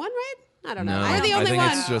one other one, right? I don't know. No, We're the only I think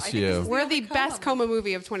one. it's just you. We're the best coma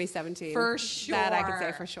movie of 2017. For sure. That I can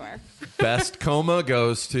say for sure. Best coma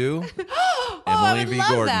goes to I Emily would V. love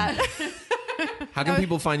Gordon. that. How can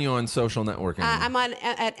people find you on social networking? I'm on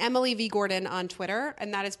at Emily V. Gordon on Twitter,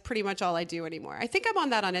 and that is pretty much all I do anymore. I think I'm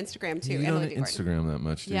on that on Instagram too. you Emily don't V. Gordon. Instagram that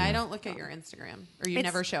much, do Yeah, you? I don't look at your Instagram, or you It's-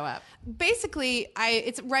 never show up. Basically,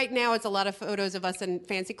 it's right now. It's a lot of photos of us in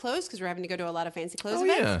fancy clothes because we're having to go to a lot of fancy clothes Oh,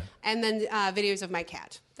 events, yeah. and then videos of my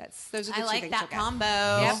cat. Those are the I two like things that you'll get. combo.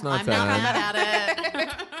 That's not I'm not bad. mad at it.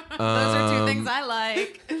 Those are two things I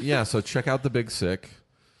like. Yeah, so check out The Big Sick.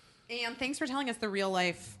 And thanks for telling us the real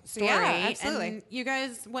life story. Yeah, absolutely. And you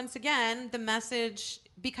guys, once again, the message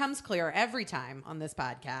becomes clear every time on this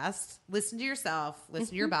podcast. Listen to yourself,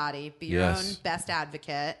 listen to your body, be your Yes. own best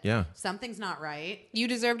advocate. Yeah. Something's not right. You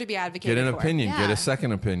deserve to be advocated Get an for. opinion. Yeah. Get a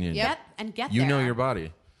second opinion. Get You there. know your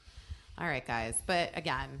body. All right, guys. But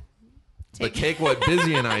again, But take what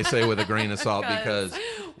Busy and I say with a grain of salt because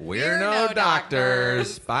we're no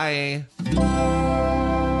doctors. Bye.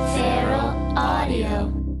 Feral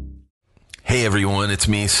Audio. Hey everyone, it's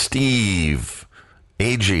me, Steve.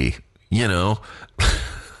 AG, you know.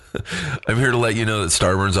 I'm here to let you know that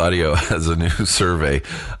Starburns Audio has a new survey.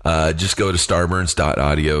 Just go to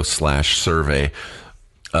starburns.audio/survey.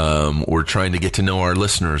 We're trying to get to know our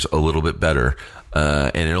listeners a little bit better.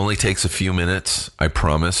 And it only takes a few minutes, I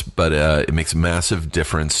promise, but it makes a massive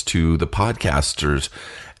difference to the podcasters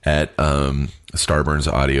at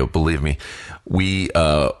Starburns Audio. Believe me, we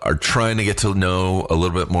are trying to get to know a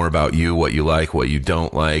little bit more about you, what you like, what you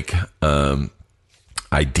don't like,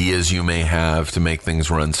 ideas you may have to make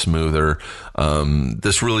things run smoother.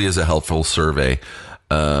 This really is a helpful survey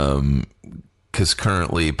because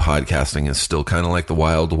currently podcasting is still kind of like the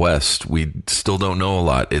Wild West. We still don't know a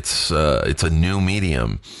lot. It's a new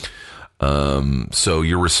medium. So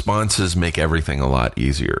your responses make everything a lot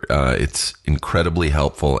easier. It's incredibly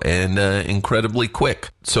helpful and incredibly quick.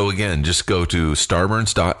 So again, just go to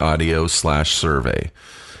starburns.audio/survey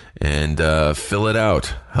and fill it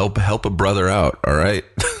out. Help a brother out. All right.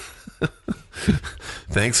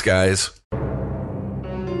 Thanks, guys.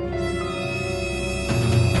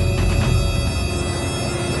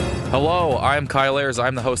 Hello, I'm Kyle Ayers.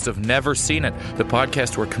 I'm the host of Never Seen It, the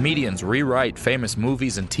podcast where comedians rewrite famous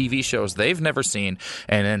movies and TV shows they've never seen,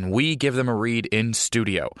 and then we give them a read in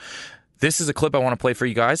studio. This is a clip I want to play for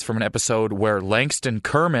you guys from an episode where Langston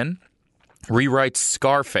Kerman rewrites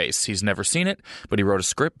Scarface. He's never seen it, but he wrote a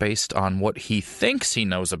script based on what he thinks he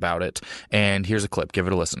knows about it. And here's a clip. Give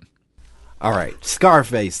it a listen. All right,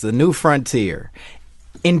 Scarface, The New Frontier.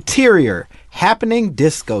 Interior, happening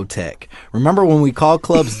discotheque. Remember when we called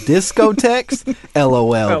clubs discotheques?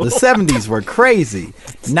 LOL. The 70s were crazy.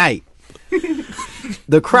 Night.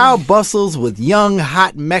 The crowd bustles with young,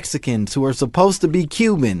 hot Mexicans who are supposed to be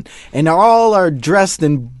Cuban, and all are dressed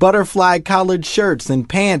in butterfly collared shirts and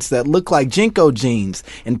pants that look like Jinko jeans,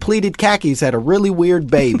 and pleated khakis had a really weird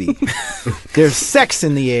baby. There's sex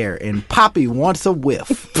in the air, and Poppy wants a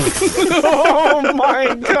whiff. Oh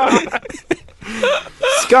my God.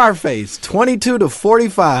 Scarface, 22 to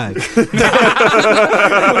 45. Like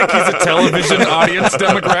he's a television audience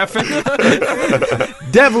demographic.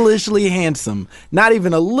 Devilishly handsome, not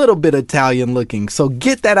even a little bit Italian looking, so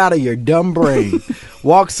get that out of your dumb brain.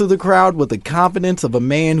 Walks through the crowd with the confidence of a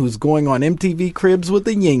man who's going on MTV Cribs with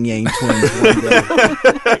the Yin Yang Twins one day.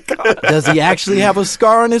 Does he actually have a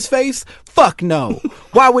scar on his face? Fuck no.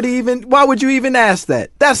 Why would you even ask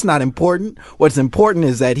that? That's not important. What's important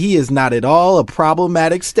is that he is not at all a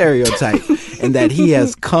problematic stereotype and that he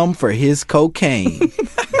has come for his cocaine.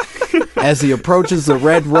 As he approaches the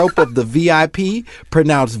red rope of the VIP,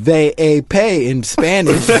 pronounced VAP in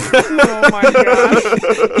Spanish, Oh my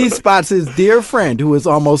God. he spots his dear friend who is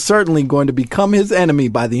almost certainly going to become his enemy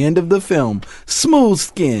by the end of the film, Smooth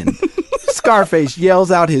Skin. Scarface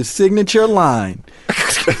yells out his signature line.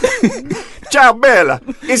 Ciao, Bella.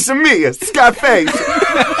 It's me, Scarface.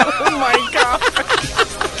 Oh my God.